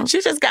don't...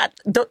 She just got...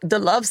 The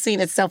love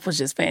scene itself was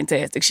just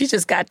fantastic. She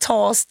just got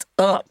tossed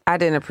up. I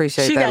didn't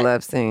appreciate that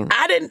love scene.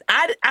 I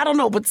don't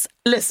know, but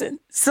listen,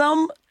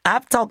 I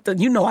talk to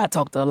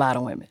a lot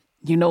of women.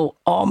 You know,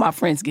 all my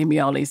friends give me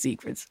all their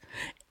secrets.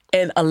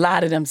 And a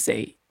lot of them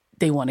say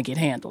they want to get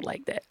handled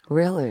like that.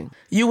 Really?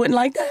 You wouldn't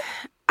like that?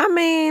 I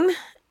mean...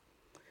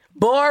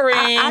 boring.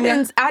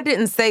 I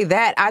didn't say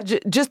that.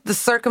 Just the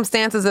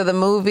circumstances of the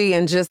movie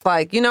and just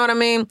like, you know what I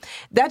mean?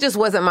 That just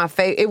wasn't my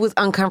favorite. It was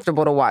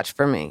uncomfortable to watch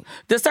for me.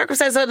 The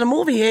circumstances of the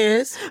movie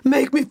is...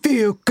 make me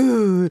feel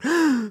good.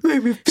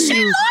 Make me feel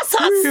She lost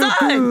her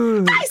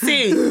son.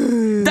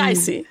 Good.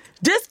 Dicey.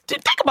 Just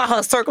think about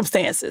her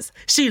circumstances.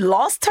 She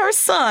lost her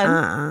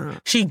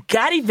son. She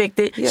got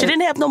evicted. Yeah. She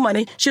didn't have no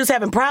money. She was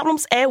having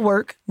problems at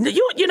work.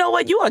 You know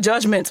what? You are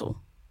judgmental.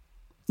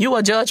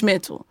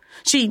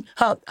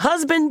 Her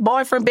husband,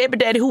 boyfriend, baby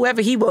daddy,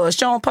 whoever he was,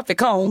 Sean Puffy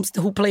Combs,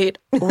 who played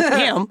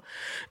him,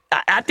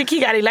 I think he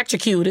got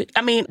electrocuted.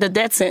 I mean, the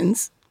death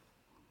sentence.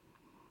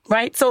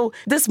 Right? So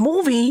this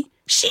movie,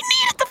 she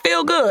needed to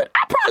feel good.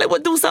 I probably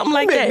would do something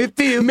like that.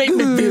 Make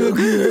me feel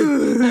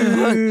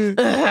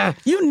good.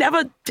 You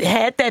never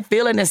had that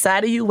feeling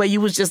inside of you where you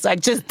was just like,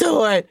 just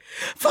do it.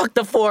 Fuck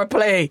the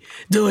foreplay.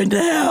 Do it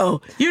now.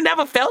 You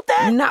never felt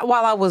that? Not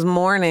while I was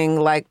mourning,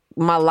 like,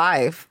 my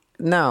life.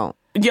 No.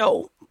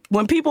 Yo,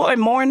 when people are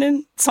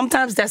mourning,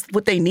 sometimes that's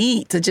what they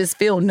need to just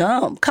feel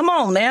numb. Come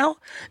on now.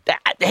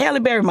 Halle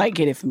Berry might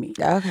get it for me.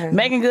 Okay.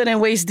 Megan Good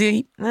and Waist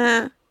Deep.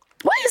 Why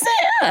you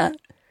saying?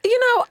 You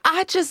know,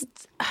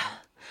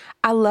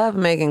 I love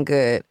Megan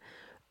Good.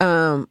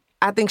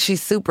 I think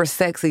she's super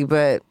sexy,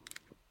 but,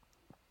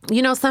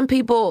 you know, some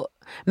people,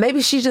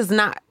 maybe she's just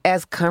not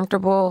as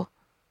comfortable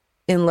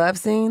in love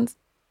scenes.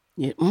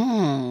 Yeah.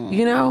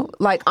 You know,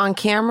 like on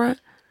camera.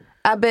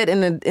 I bet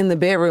in the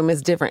bedroom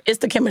it's different. It's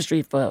the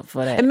chemistry for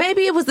that. And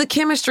maybe it was the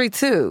chemistry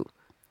too.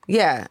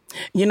 Yeah.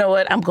 You know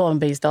what? I'm going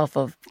based off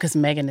of, because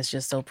Megan is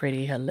just so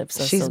pretty. Her lips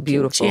are She's so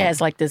beautiful. Cute. She has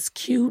like this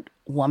cute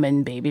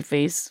woman baby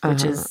face,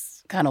 which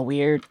is kind of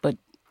weird, but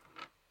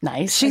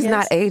nice. She's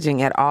not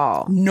aging at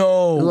all.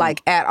 No.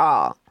 Like at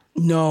all.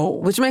 No.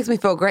 Which makes me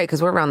feel great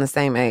because we're around the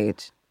same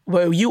age.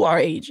 Well, you are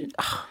aging.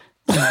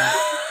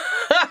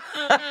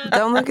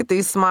 Don't look at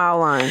these smile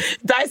lines.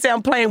 Dicey,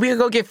 I'm playing. We can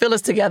go get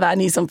fillers together. I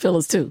need some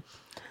fillers too.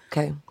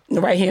 Okay.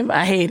 Right here,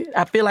 I hate it.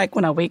 I feel like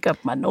when I wake up,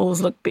 my nose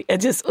look big. It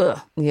just,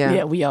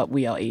 Yeah, we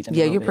all aging.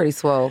 Yeah, you're pretty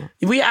swole.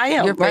 I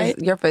am,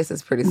 Your face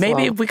is pretty swole.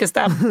 Maybe if we could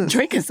stop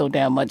drinking so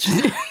damn much.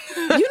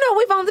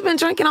 We've only been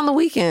drinking on the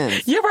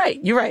weekends. You're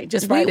right.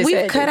 Just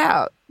we've cut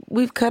out.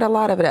 We've cut a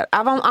lot of it out.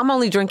 I'm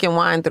only drinking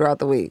wine throughout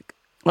the week.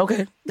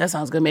 Okay, that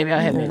sounds good. Maybe I'll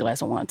have me a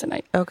glass of wine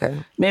tonight. Okay.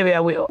 Maybe I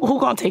will. Who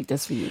gonna take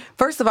this for you?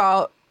 First of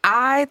all,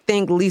 I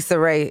think Lisa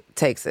Ray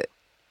takes it.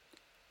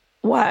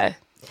 Why?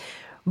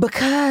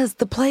 Because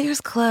the Players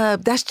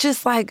Club, that's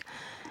just like,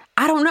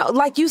 I don't know.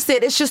 Like you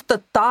said, it's just the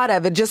thought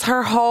of it. Just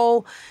her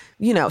whole,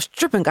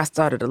 stripping got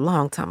started a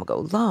long time ago.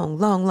 Long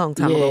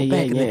time ago,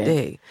 back in the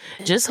day.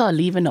 Just her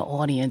leaving the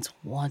audience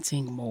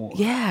wanting more.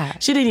 Yeah.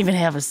 She didn't even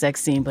have a sex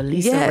scene, but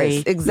Lisa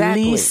Ray.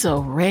 Exactly. Lisa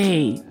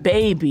Ray,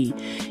 baby.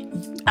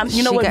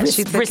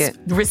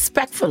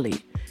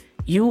 Respectfully,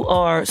 you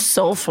are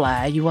so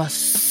fly. You are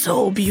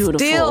so beautiful.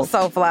 Still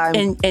so fly.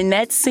 And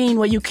that scene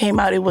where you came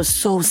out, it was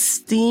so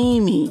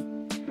steamy.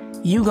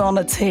 You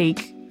gonna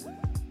take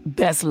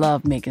best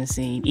love making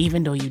scene,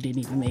 even though you didn't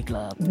even make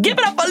love. Give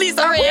it up for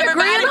Lisa Ray,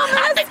 everybody.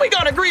 I think we're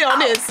gonna agree on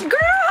this. Girl,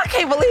 I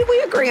can't believe we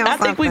agree on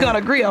something. I think we're gonna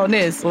agree on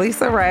this.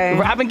 Lisa Ray.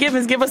 Robin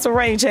Givens, give us a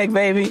rain check,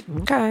 baby.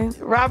 Okay.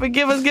 Robin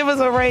Givens, give us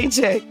a rain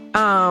check.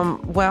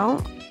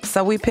 Well,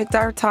 so we picked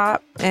our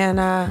top, and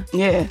I'm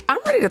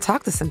ready to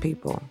talk to some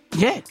people.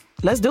 Yeah,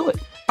 let's do it.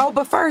 Oh,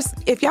 but first,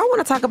 if y'all want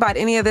to talk about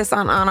any of this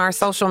on our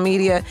social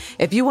media,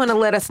 if you want to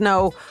let us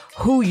know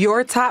who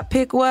your top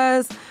pick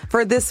was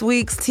for this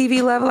week's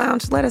TV Love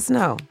Lounge, let us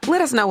know. Let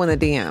us know in the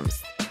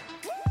DMs.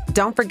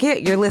 Don't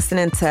forget, you're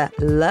listening to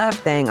Love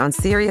Thang on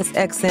Sirius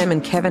XM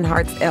and Kevin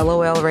Hart's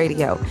LOL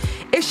Radio.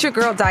 It's your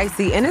girl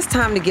Dicey, and it's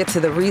time to get to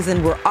the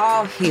reason we're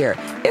all here.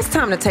 It's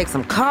time to take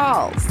some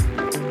calls.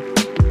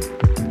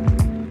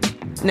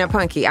 Now,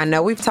 Punkie, I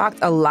know we've talked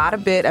a lot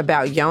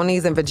about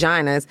yonis and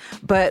vaginas,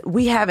 but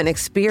we have an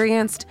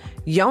experienced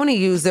Yoni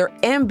user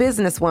and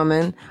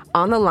businesswoman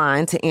on the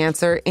line to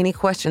answer any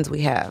questions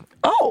we have.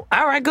 Oh,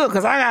 all right, good,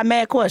 because I got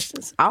mad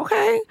questions.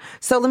 Okay.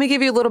 So let me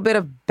give you a little bit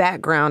of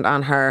background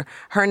on her.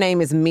 Her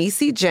name is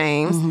Missy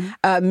James.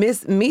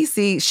 Miss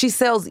Missy, she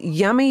sells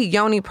yummy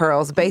Yoni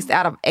pearls based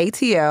out of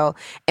ATL,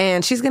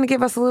 and she's going to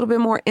give us a little bit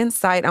more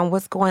insight on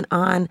what's going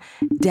on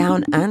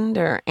down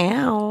under.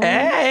 Ow.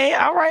 Hey,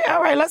 all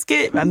right. Let's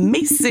get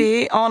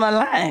Missy on the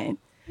line.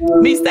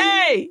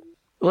 Missy,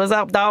 what's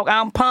up, dog?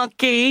 I'm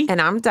Punkie.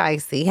 And I'm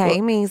Dicey.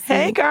 Hey, Missy.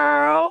 Hey,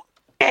 girl.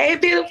 Hey,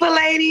 beautiful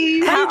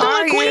ladies. How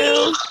are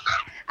you?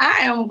 I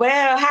am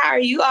well. How are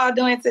you all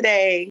doing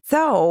today?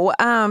 So,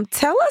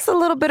 tell us a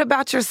little bit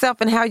about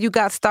yourself and how you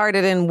got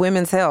started in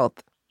women's health.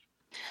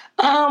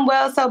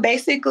 So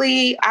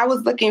basically, I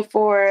was looking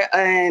for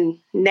a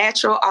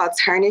natural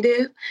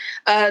alternative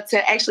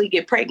to actually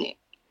get pregnant.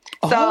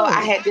 So I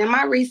had done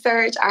my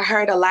research. I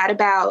heard a lot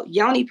about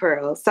Yoni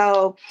pearls.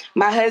 So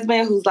my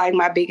husband, who's like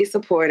my biggest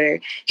supporter,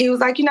 he was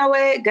like, you know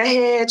what, go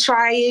ahead,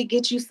 try it,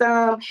 get you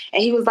some.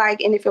 And he was like,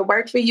 and if it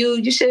worked for you,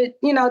 you should,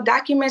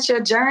 document your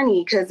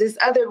journey because there's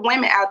other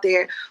women out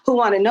there who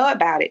want to know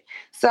about it.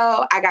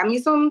 So I got me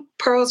some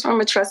pearls from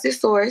a trusted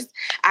source.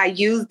 I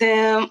used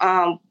them.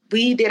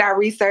 We did our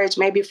research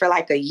maybe for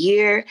like a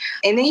year.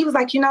 And then he was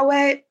like, you know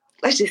what,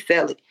 let's just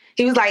sell it.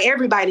 He was like,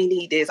 everybody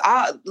need this.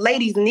 All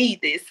ladies need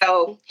this.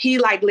 So he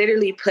like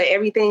literally put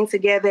everything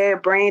together,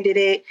 branded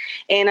it,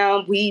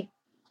 and we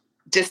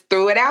just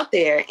threw it out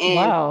there.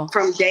 And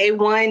from day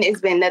one,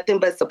 it's been nothing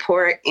but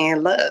support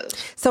and love.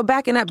 So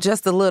backing up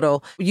just a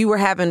little, you were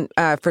having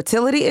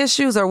fertility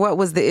issues, or what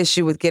was the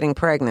issue with getting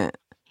pregnant?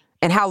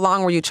 And how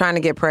long were you trying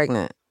to get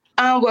pregnant?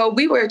 Well,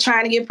 we were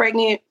trying to get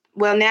pregnant.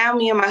 Well, now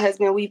me and my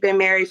husband, we've been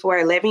married for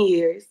 11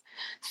 years.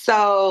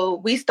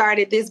 So we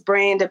started this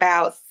brand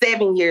about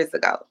 7 years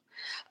ago.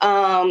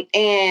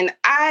 And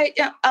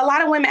a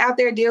lot of women out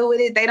there deal with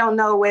it. They don't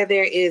know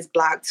whether it's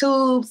blocked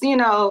tubes,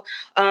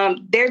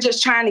 they're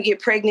just trying to get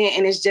pregnant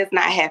and it's just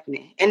not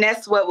happening. And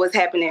that's what was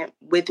happening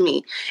with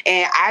me.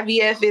 And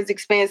IVF is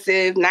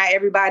expensive. Not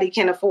everybody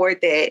can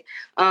afford that.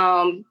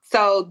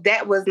 So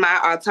that was my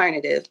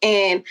alternative.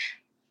 And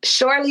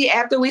shortly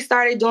after we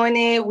started doing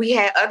it, we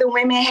had other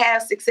women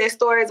have success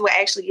stories with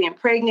actually getting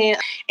pregnant.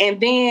 And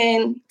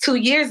then 2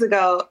 years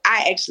ago,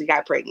 I actually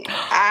got pregnant.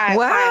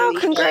 Wow,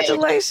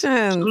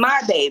 congratulations.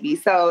 My baby.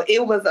 So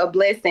it was a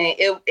blessing.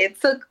 It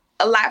took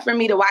a lot for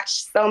me to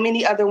watch so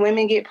many other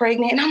women get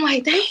pregnant. And I'm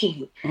like,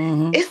 dang,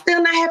 it's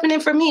still not happening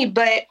for me.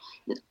 But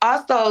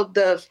also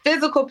the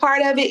physical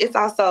part of it, it's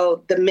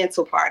also the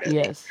mental part of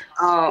it.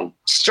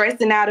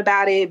 Stressing out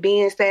about it,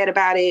 being sad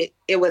about it,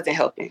 it wasn't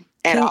helping.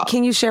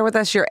 Can you share with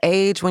us your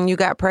age when you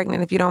got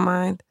pregnant, if you don't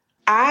mind?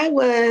 I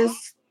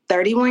was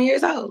 31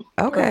 years old.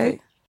 Okay.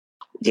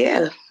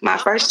 Yeah, my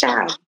first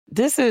child.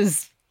 This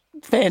is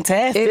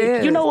fantastic. It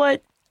is. You know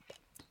what?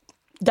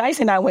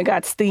 Dicey and I went and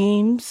got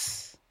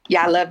steams.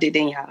 Y'all loved it,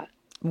 didn't y'all?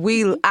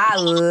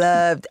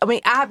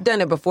 I've done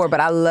it before, but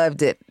I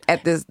loved it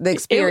at the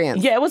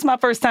experience. It was my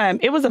first time.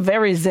 It was a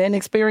very zen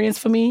experience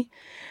for me.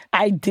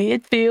 I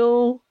did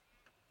feel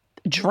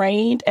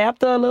drained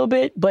after a little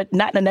bit, but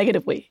not in a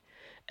negative way.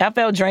 I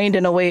felt drained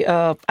in a way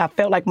of, I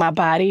felt like my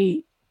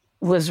body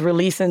was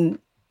releasing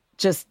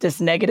just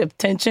this negative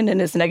tension and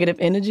this negative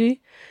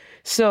energy.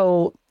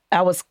 So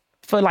I was,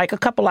 for like a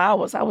couple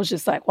hours, I was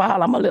just like, wow,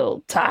 I'm a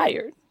little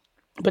tired.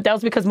 But that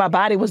was because my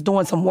body was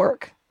doing some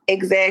work.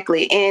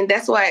 Exactly. And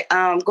that's what,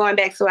 going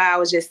back to what I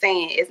was just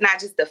saying, it's not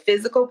just the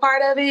physical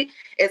part of it,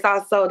 it's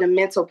also the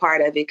mental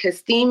part of it. Because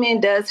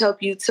steaming does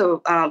help you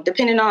to,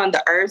 depending on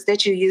the herbs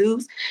that you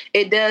use,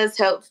 it does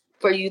help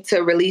for you to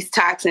release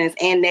toxins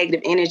and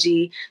negative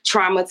energy,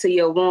 trauma to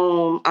your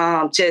womb,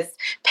 just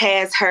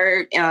past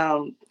hurt,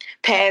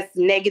 past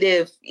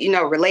negative,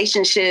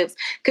 relationships.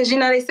 Because,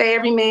 they say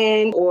every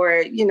man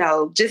or,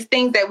 just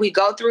things that we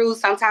go through,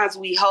 sometimes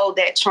we hold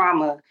that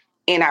trauma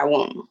in our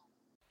womb.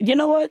 You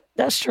know what?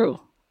 That's true.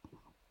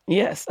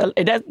 Yes.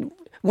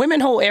 Women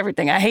hold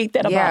everything. I hate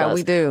that about us. Yeah,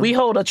 we do. We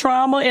hold a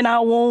trauma in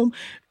our womb.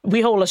 We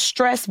hold a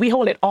stress. We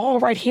hold it all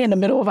right here in the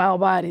middle of our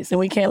bodies, and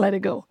we can't let it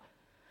go.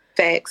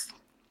 Facts.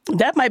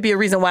 That might be a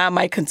reason why I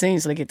might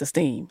continuously get the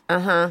steam.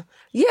 Uh-huh.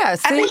 Yeah.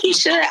 I think you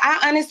should.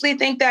 I honestly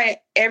think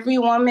that every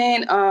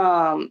woman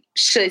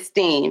should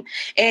steam.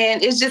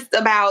 And it's just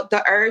about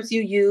the herbs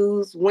you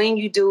use, when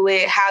you do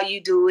it, how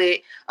you do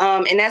it.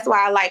 And that's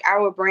why I like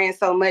our brand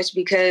so much,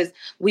 because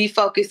we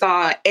focus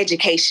on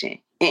education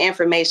and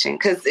information.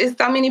 Because it's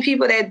so many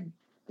people that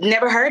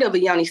never heard of a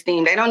Yoni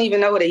steam. They don't even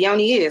know what a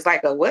Yoni is.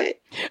 Like a what?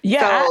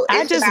 Yeah, so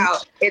it's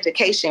about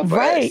education for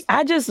us.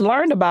 I just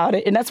learned about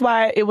it. And that's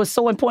why it was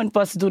so important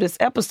for us to do this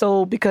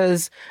episode,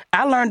 because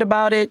I learned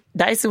about it.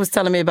 Dicey was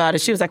telling me about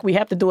it. She was like, we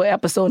have to do an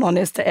episode on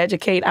this to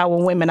educate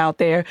our women out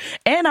there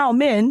and our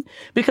men.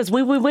 Because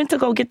when we went to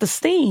go get the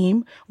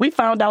steam, we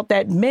found out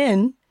that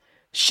men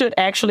should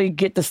actually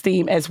get the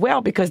steam as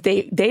well, because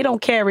they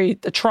don't carry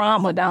the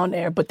trauma down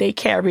there, but they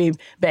carry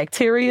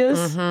bacteria.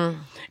 Mm-hmm.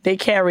 They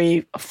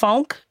carry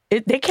funk.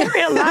 They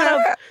carry a lot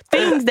of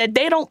things that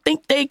they don't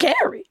think they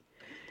carry.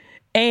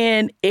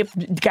 And if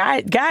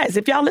guys,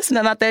 if y'all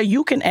listening out there,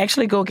 you can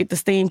actually go get the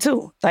steam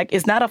too. Like,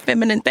 it's not a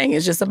feminine thing.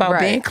 It's just about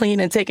being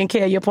clean and taking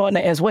care of your partner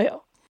as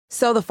well.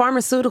 So the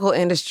pharmaceutical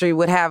industry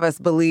would have us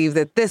believe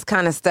that this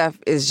kind of stuff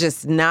is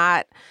just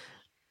not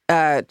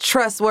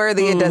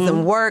trustworthy. It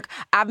doesn't work.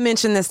 I've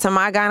mentioned this to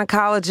my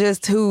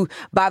gynecologist, who,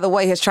 by the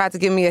way, has tried to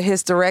give me a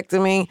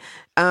hysterectomy.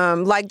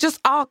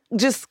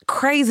 Just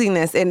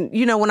craziness. And,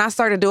 when I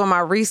started doing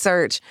my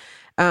research,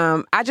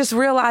 I just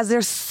realized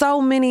there's so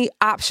many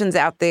options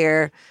out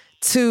there,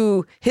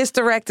 to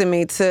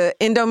hysterectomy, to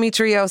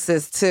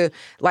endometriosis, to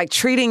like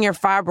treating your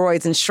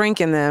fibroids and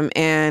shrinking them.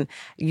 And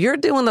you're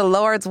doing the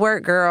Lord's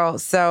work, girl.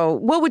 So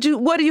what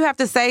do you have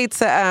to say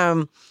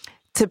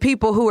to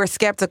people who are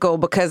skeptical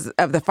because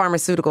of the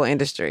pharmaceutical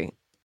industry?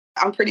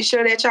 I'm pretty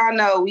sure that y'all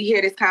know, we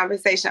hear this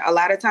conversation a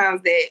lot of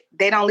times that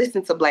they don't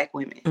listen to Black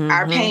women. Mm-hmm.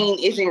 Our pain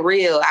isn't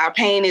real. Our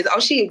pain is,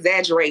 she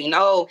exaggerating.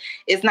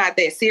 It's not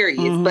that serious.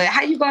 Mm-hmm. But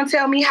how you going to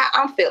tell me how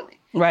I'm feeling?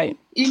 Right.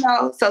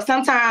 So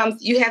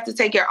sometimes you have to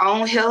take your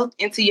own health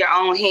into your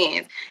own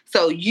hands.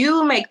 So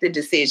you make the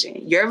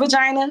decision. Your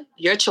vagina,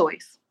 your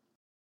choice.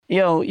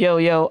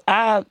 Yo.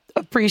 I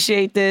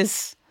appreciate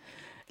this.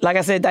 Like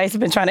I said, Dicey's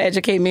been trying to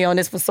educate me on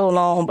this for so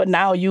long, but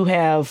now you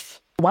have.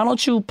 Why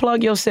don't you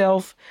plug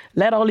yourself?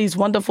 Let all these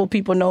wonderful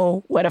people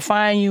know where to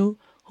find you,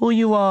 who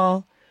you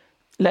are.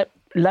 Let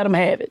them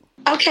have it.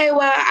 Okay,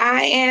 well,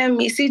 I am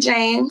Missy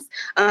James.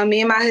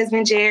 Me and my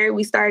husband, Jared,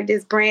 we started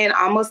this brand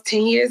almost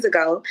 10 years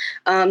ago.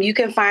 You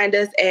can find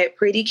us at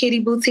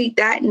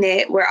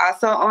prettykittyboutique.net. We're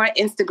also on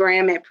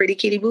Instagram at Pretty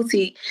Kitty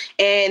Boutique.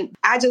 And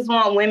I just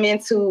want women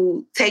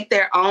to take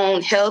their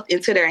own health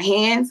into their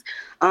hands,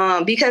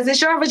 because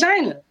it's your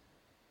vagina.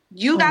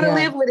 You got to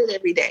live with it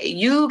every day.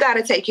 You got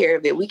to take care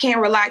of it. We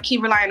can't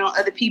keep relying on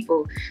other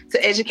people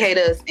to educate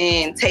us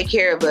and take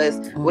care of us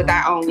with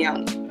our own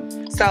yoni.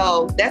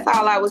 So that's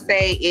all I would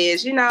say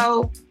is,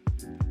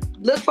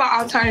 look for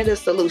alternative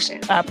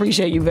solutions. I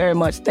appreciate you very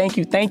much. Thank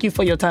you. Thank you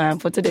for your time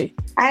for today.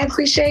 I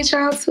appreciate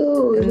y'all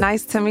too.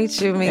 Nice to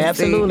meet you, Missy.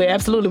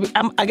 Absolutely.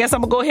 I guess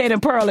I'm going to go ahead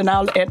and pearl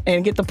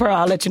and get the pearl.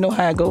 I'll let you know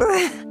how it goes.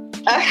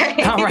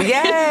 Okay. All right.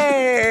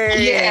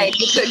 Yay! Yeah,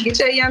 get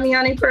your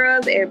yummy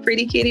pearls at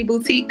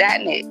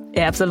prettykittyboutique.net.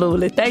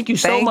 Absolutely. Thank you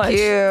so much.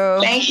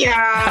 Thank y'all.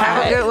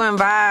 Have a good one.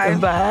 Bye.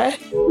 Bye.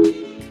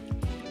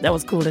 That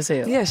was cool as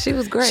hell. Yeah, she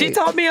was great. She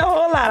taught me a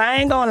whole lot. I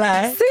ain't gonna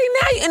lie. See,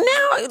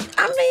 now,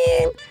 I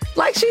mean,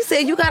 like she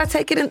said, you got to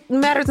take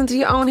matters into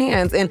your own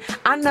hands. And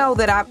I know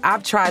that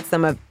I've tried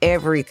some of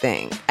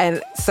everything.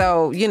 And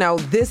so,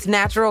 this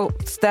natural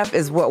stuff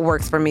is what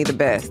works for me the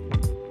best.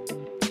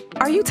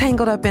 Are you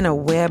tangled up in a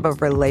web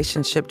of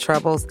relationship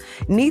troubles?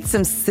 Need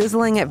some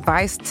sizzling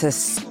advice to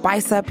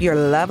spice up your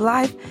love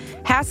life?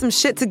 Have some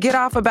shit to get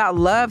off about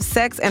love,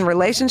 sex, and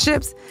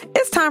relationships?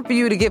 It's time for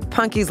you to give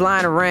Punkie's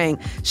line a ring.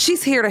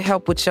 She's here to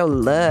help with your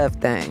love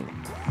thing.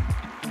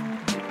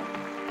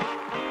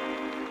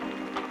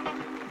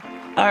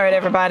 All right,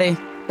 everybody.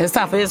 It's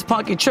time for It's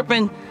Punkie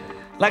Trippin'.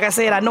 Like I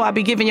said, I know I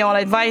be giving y'all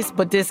advice,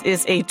 but this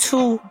is a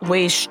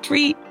two-way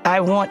street. I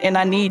want and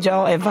I need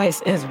y'all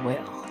advice as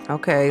well.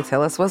 Okay,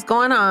 tell us what's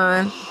going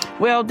on.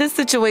 Well, this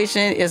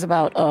situation is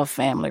about a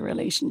family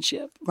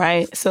relationship,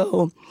 right?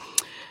 So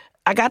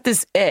I got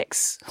this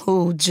ex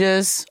who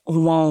just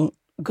won't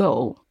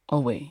go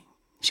away.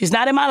 She's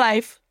not in my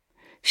life.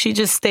 She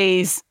just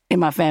stays in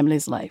my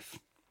family's life.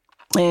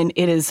 And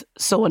it is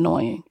so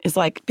annoying. It's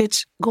like,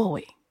 bitch, go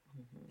away.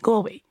 Go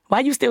away.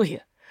 Why are you still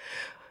here?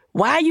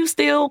 Why are you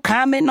still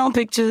commenting on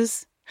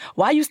pictures?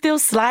 Why are you still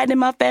sliding in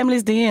my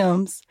family's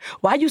DMs?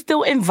 Why are you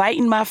still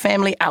inviting my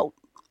family out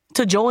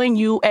to join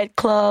you at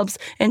clubs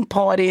and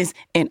parties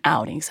and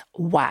outings?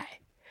 Why?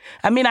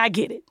 I mean, I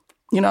get it.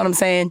 You know what I'm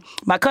saying?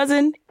 My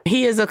cousin,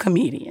 he is a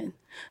comedian.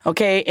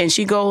 Okay, and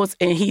she goes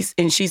and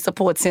she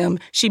supports him.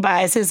 She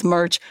buys his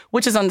merch,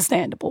 which is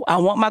understandable. I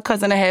want my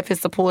cousin to have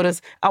his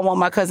supporters. I want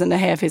my cousin to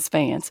have his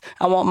fans.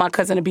 I want my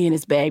cousin to be in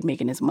his bag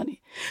making his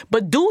money.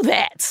 But do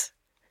that.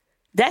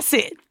 That's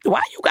it.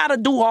 Why you gotta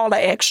do all the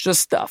extra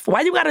stuff?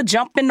 Why you gotta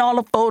jump in all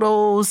the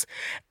photos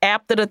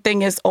after the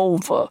thing is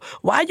over?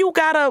 Why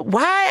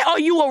are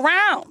you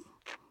around?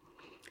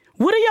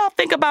 What do y'all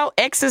think about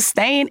exes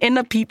staying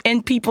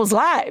in people's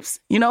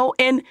lives?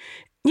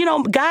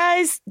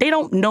 Guys, they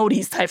don't know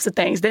these types of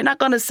things. They're not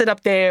going to sit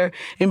up there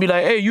and be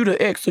like, hey, you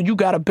the ex, so you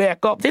got to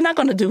back up. They're not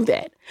going to do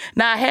that.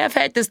 Now, I have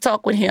had this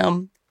talk with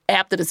him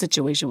after the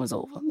situation was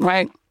over,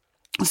 right?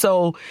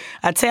 So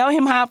I tell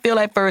him how I feel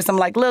at first. I'm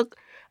like, look,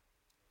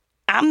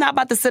 I'm not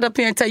about to sit up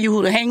here and tell you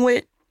who to hang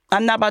with.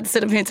 I'm not about to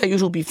sit up here and tell you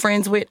who to be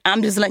friends with.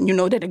 I'm just letting you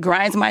know that it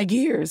grinds my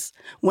gears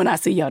when I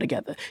see y'all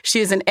together. She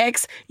is an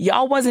ex.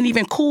 Y'all wasn't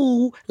even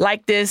cool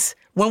like this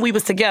when we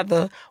was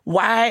together.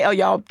 Why are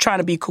y'all trying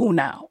to be cool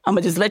now? I'm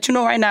going to just let you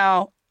know right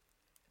now,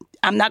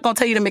 I'm not going to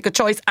tell you to make a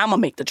choice. I'm going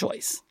to make the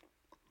choice.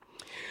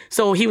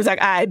 So he was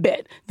like, I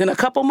bet. Then a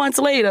couple months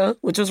later,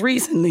 which was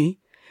recently,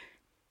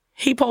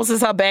 he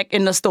posts her back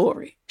in the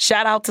story.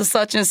 Shout out to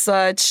such and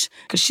such,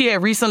 because she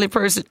had recently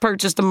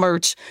purchased the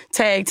merch,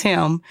 tagged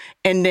him,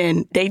 and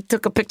then they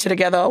took a picture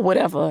together or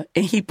whatever,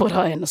 and he put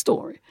her in the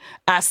story.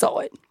 I saw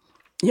it.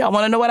 Y'all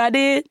want to know what I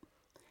did?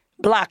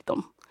 Blocked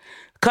them.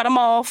 Cut them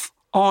off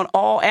on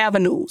all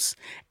avenues.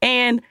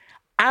 And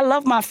I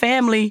love my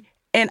family,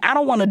 and I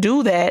don't want to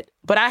do that,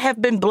 but I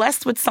have been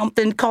blessed with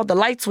something called the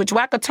light switch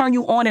where I could turn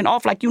you on and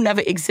off like you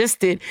never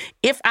existed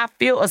if I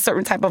feel a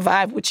certain type of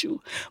vibe with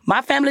you.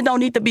 My family don't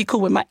need to be cool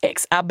with my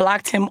ex. I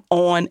blocked him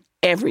on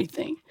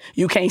everything.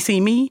 You can't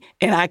see me,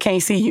 and I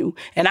can't see you.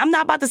 And I'm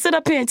not about to sit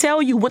up here and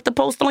tell you what to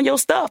post on your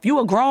stuff. You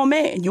a grown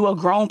man. You a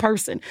grown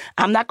person.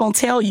 I'm not going to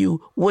tell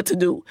you what to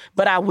do,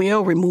 but I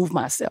will remove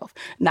myself.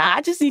 Now,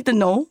 I just need to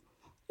know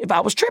if I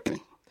was tripping.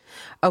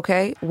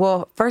 Okay,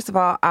 well, first of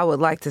all, I would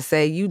like to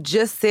say you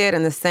just said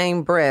in the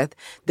same breath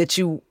that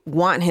you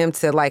want him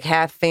to like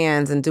have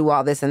fans and do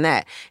all this and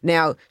that.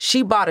 Now,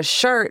 she bought a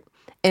shirt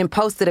and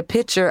posted a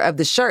picture of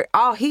the shirt.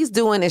 All he's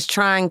doing is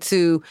trying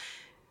to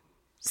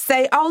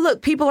say, oh,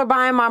 look, people are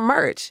buying my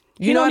merch.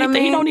 You know what I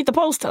mean? He don't need to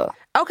post her.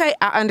 Okay,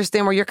 I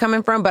understand where you're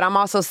coming from, but I'm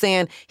also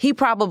saying he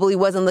probably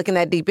wasn't looking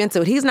that deep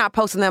into it. He's not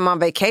posting them on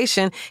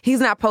vacation. He's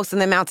not posting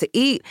them out to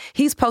eat.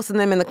 He's posting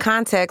them in the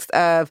context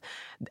of,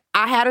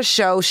 I had a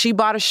show, she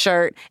bought a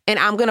shirt, and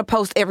I'm going to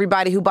post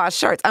everybody who bought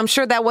shirts. I'm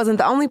sure that wasn't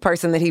the only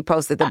person that he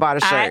posted that bought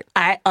a shirt.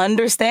 I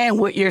understand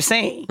what you're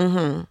saying.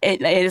 Mm-hmm.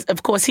 It is,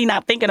 of course, he's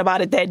not thinking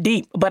about it that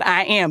deep, but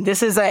I am.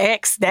 This is an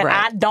ex that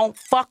I don't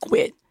fuck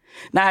with.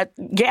 Now,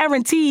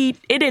 guaranteed,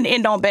 it didn't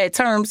end on bad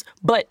terms,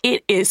 but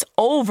it is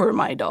over,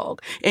 my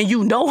dog. And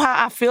you know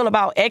how I feel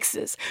about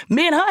exes.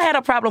 Me and her had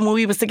a problem when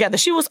we was together.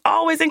 She was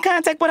always in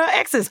contact with her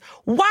exes.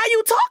 Why are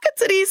you talking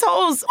to these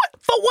hoes?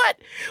 For what?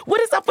 What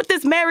is up with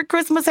this Merry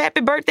Christmas,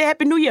 Happy Birthday,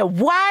 Happy New Year?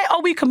 Why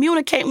are we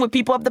communicating with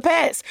people of the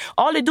past?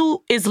 All they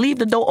do is leave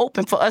the door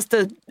open for us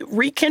to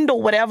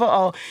rekindle whatever,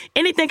 or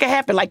anything can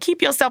happen. Like,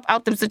 keep yourself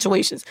out them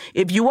situations.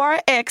 If you are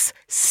an ex,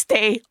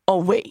 stay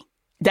away.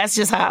 That's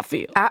just how I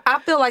feel. I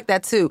feel like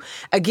that too.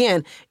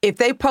 Again, if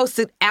they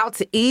posted out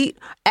to eat,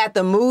 at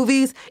the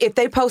movies, if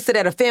they posted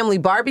at a family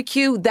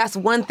barbecue, that's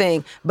one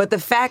thing. But the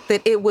fact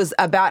that it was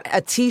about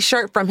a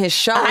T-shirt from his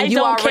show, and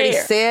you already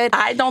said,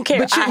 I don't care.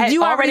 But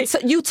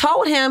you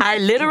told him. I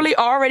literally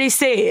already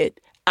said,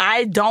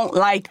 I don't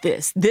like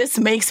this. This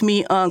makes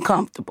me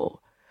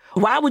uncomfortable.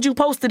 Why would you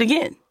post it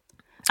again?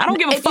 I don't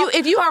give a fuck.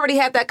 If you already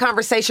had that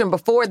conversation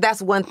before, that's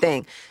one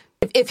thing.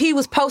 If he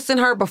was posting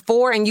her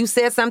before and you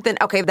said something,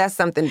 okay, that's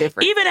something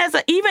different.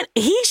 Even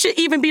he should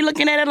even be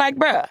looking at it like,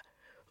 bruh,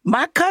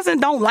 my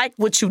cousin don't like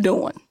what you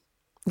doing.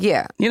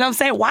 Yeah. You know what I'm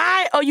saying?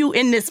 Why are you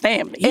in this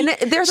family? And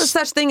there's a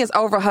such thing as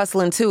over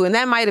hustling too. And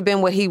that might have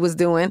been what he was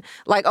doing.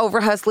 Like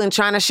over hustling,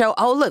 trying to show,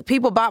 oh, look,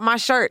 people bought my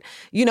shirt.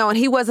 You know, and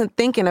he wasn't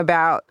thinking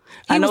about,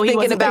 he was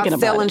thinking about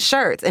selling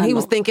shirts. And he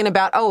was thinking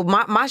about, oh,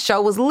 my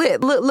show was lit.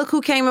 Look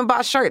who came and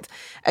bought shirts.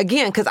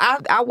 Again, because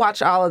I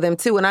watch all of them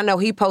too. And I know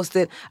he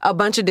posted a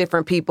bunch of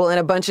different people and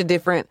a bunch of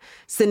different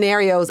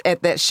scenarios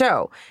at that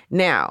show.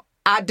 Now,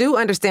 I do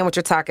understand what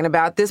you're talking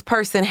about. This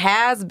person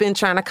has been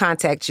trying to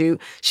contact you.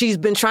 She's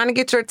been trying to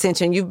get your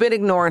attention. You've been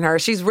ignoring her.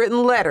 She's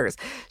written letters.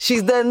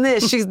 She's done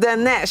this. She's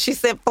done that. She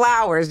sent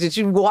flowers. Did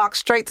you walk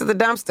straight to the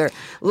dumpster?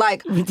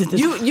 Like,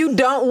 you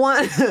don't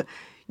want...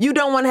 you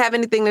don't want to have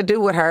anything to do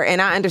with her,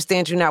 and I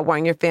understand you not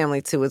wanting your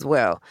family to as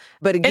well.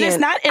 But again, and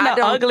it's not in an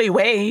ugly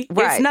way.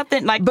 Right. It's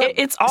nothing like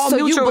it's all so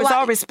mutual. It's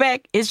all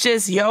respect. It's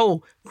just,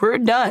 we're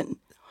done.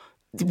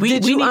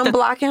 Did you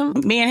unblock him?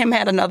 Me and him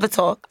had another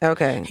talk.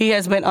 Okay. He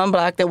has been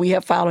unblocked and we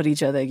have followed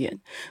each other again.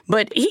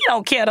 But he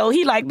don't care though.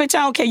 He like, bitch,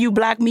 I don't care you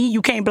block me.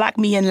 You can't block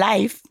me in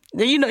life.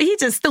 He's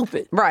just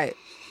stupid. Right.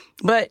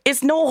 But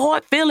it's no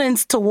hard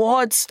feelings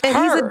towards and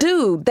her. He's a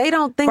dude. They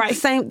don't think the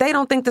same. They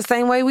don't think the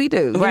same way we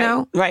do. You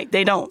know? Right.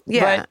 They don't.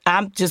 Yeah. But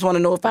I just want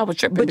to know if I was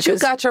tripping. But you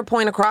got your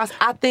point across.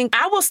 I think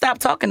I will stop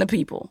talking to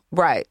people.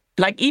 Right.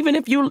 Like even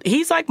if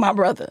he's like my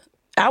brother.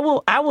 I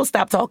will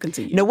stop talking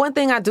to you. Now, one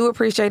thing I do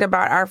appreciate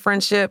about our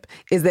friendship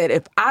is that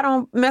if I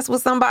don't mess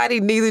with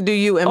somebody, neither do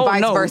you, and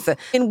vice versa.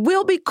 And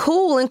we'll be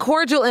cool and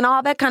cordial and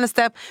all that kind of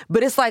stuff,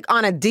 but it's like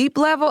on a deep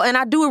level, and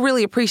I do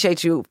really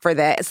appreciate you for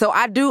that. So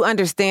I do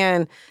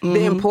understand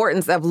the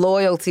importance of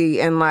loyalty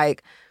and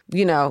loyalty.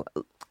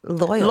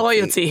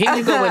 Loyalty. Here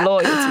you go with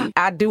loyalty.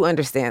 I do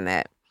understand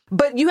that.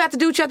 But you have to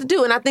do what you have to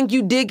do. And I think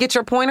you did get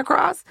your point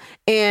across.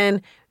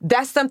 And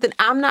that's something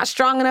I'm not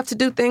strong enough to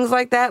do things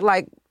like that.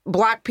 Like,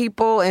 block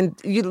people,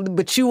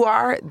 but you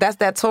are. That's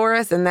that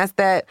Taurus, and that's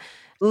that,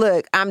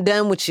 look, I'm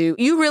done with you.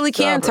 You really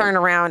can turn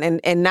around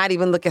and not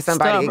even look at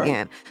somebody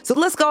again. So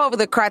let's go over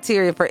the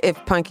criteria for if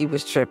Punkie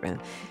was tripping.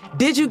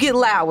 Did you get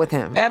loud with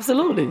him?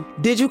 Absolutely.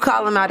 Did you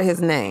call him out of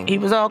his name? He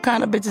was all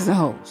kind of bitches and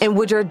hoes. And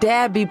would your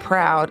dad be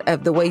proud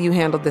of the way you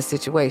handled the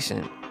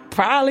situation?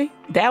 Probably.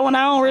 That one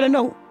I don't really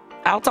know.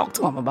 I'll talk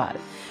to him about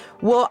it.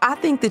 Well, I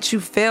think that you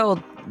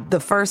failed the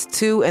first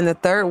two, and the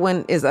third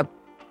one is up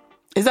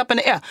in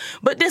the air.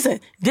 But listen,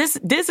 this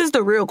is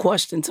the real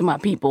question to my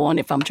people on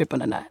if I'm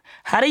tripping or not.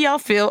 How do y'all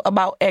feel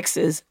about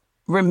exes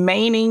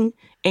remaining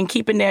and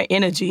keeping their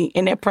energy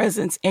and their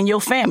presence in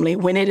your family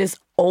when it is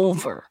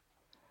over?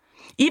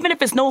 Even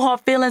if it's no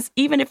hard feelings,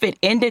 even if it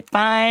ended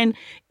fine,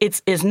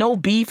 it's no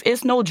beef,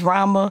 it's no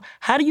drama.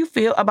 How do you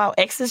feel about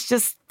exes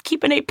just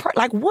keeping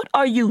like, what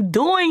are you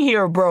doing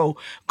here, bro?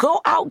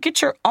 Go out,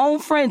 get your own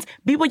friends,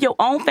 be with your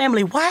own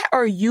family. Why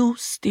are you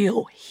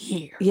still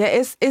here? Yeah,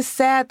 it's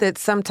sad that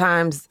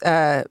sometimes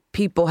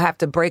people have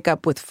to break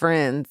up with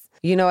friends.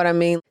 You know what I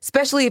mean?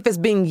 Especially if it's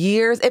been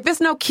years. If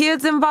it's no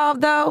kids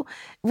involved, though,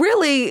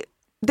 really,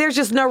 there's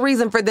just no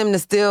reason for them to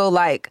still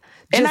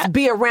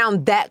be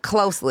around that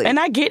closely. And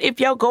I get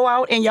if y'all go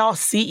out and y'all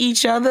see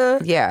each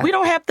other. Yeah. We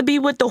don't have to be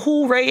with the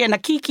hooray and the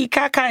kiki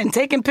kaka and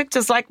taking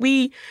pictures like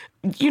we,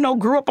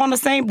 grew up on the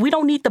same. We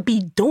don't need to be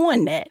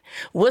doing that.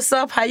 What's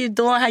up? How you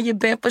doing? How you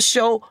been? For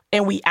sure.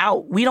 And we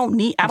out. We don't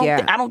need,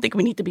 I don't think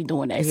we need to be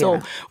doing that. So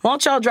why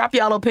don't y'all drop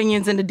y'all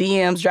opinions in the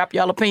DMs, drop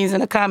y'all opinions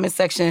in the comment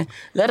section.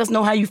 Let us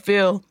know how you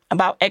feel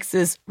about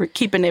exes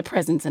keeping their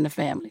presence in the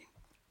family.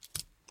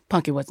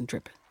 Punkie wasn't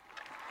tripping.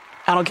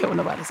 I don't care what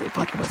nobody say.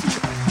 Punkie wasn't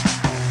tripping.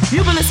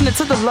 You've been listening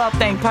to the Love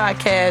Thang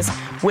podcast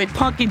with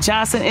Punkie,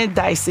 Johnson, and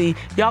Dicey.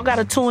 Y'all got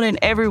to tune in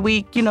every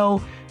week,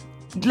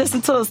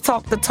 listen to us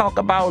talk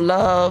about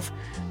love,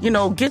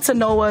 get to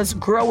know us,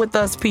 grow with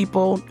us,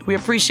 people. We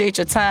appreciate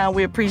your time.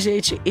 We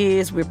appreciate your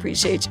ears. We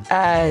appreciate your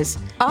eyes.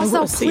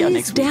 Also,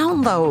 please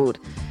download.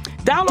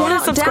 Download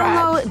and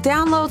subscribe.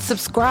 Download,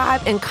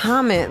 subscribe, and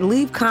comment.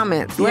 Leave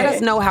comments. Let us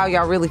know how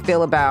y'all really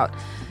feel about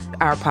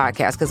our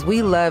podcast, because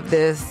we love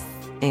this.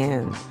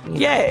 And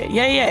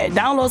yeah.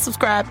 Download,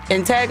 subscribe,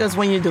 and tag us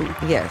when you do.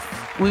 Yes.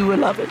 We would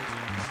love it.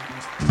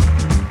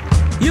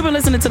 You've been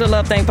listening to the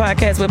Love Thang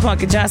podcast with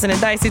Punkie, Johnson, and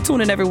Dicey.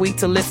 Tune in every week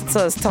to listen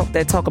to us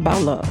talk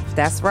about love.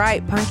 That's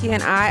right. Punkie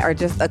and I are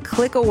just a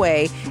click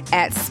away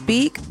at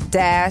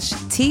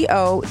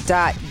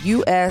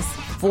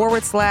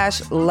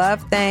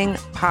speak-to.us/Love Thang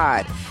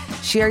pod.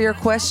 Share your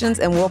questions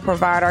and we'll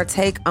provide our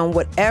take on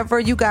whatever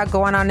you got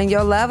going on in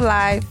your love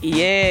life.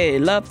 Yeah,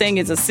 Love Thang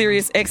is a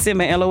Sirius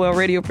XM and LOL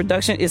radio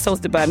production. It's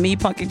hosted by me,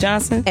 Punkie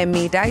Johnson. And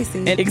me,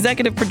 Dicey. And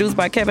executive produced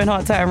by Kevin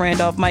Hart, Ty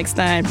Randolph, Mike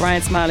Stein,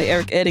 Brian Smiley,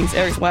 Eric Eddings,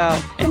 Eric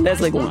Wild, and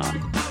Leslie Guam.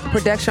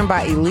 Production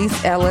by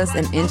Elise Ellis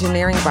and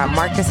engineering by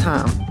Marcus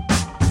Hum.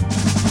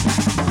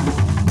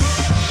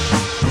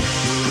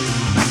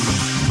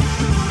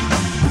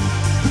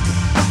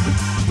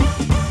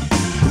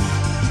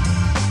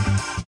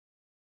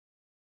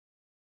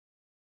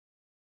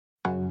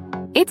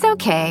 It's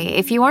okay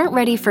if you aren't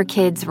ready for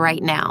kids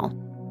right now.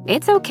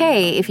 It's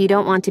okay if you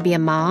don't want to be a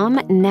mom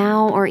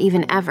now or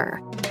even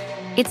ever.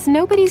 It's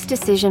nobody's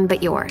decision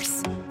but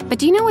yours. But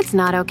do you know what's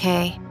not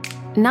okay?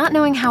 Not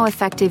knowing how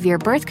effective your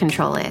birth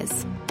control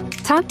is.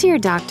 Talk to your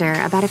doctor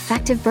about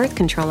effective birth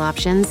control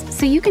options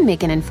so you can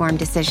make an informed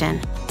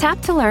decision. Tap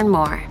to learn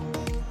more.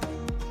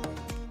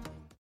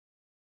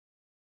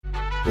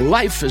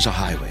 Life is a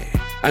highway,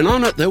 and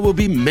on it there will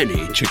be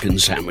many chicken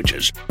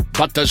sandwiches.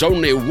 But there's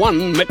only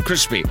one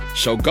McCrispy.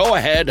 So go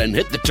ahead and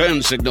hit the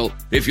turn signal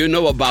if you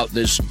know about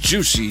this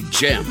juicy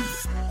gem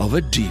of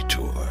a detour.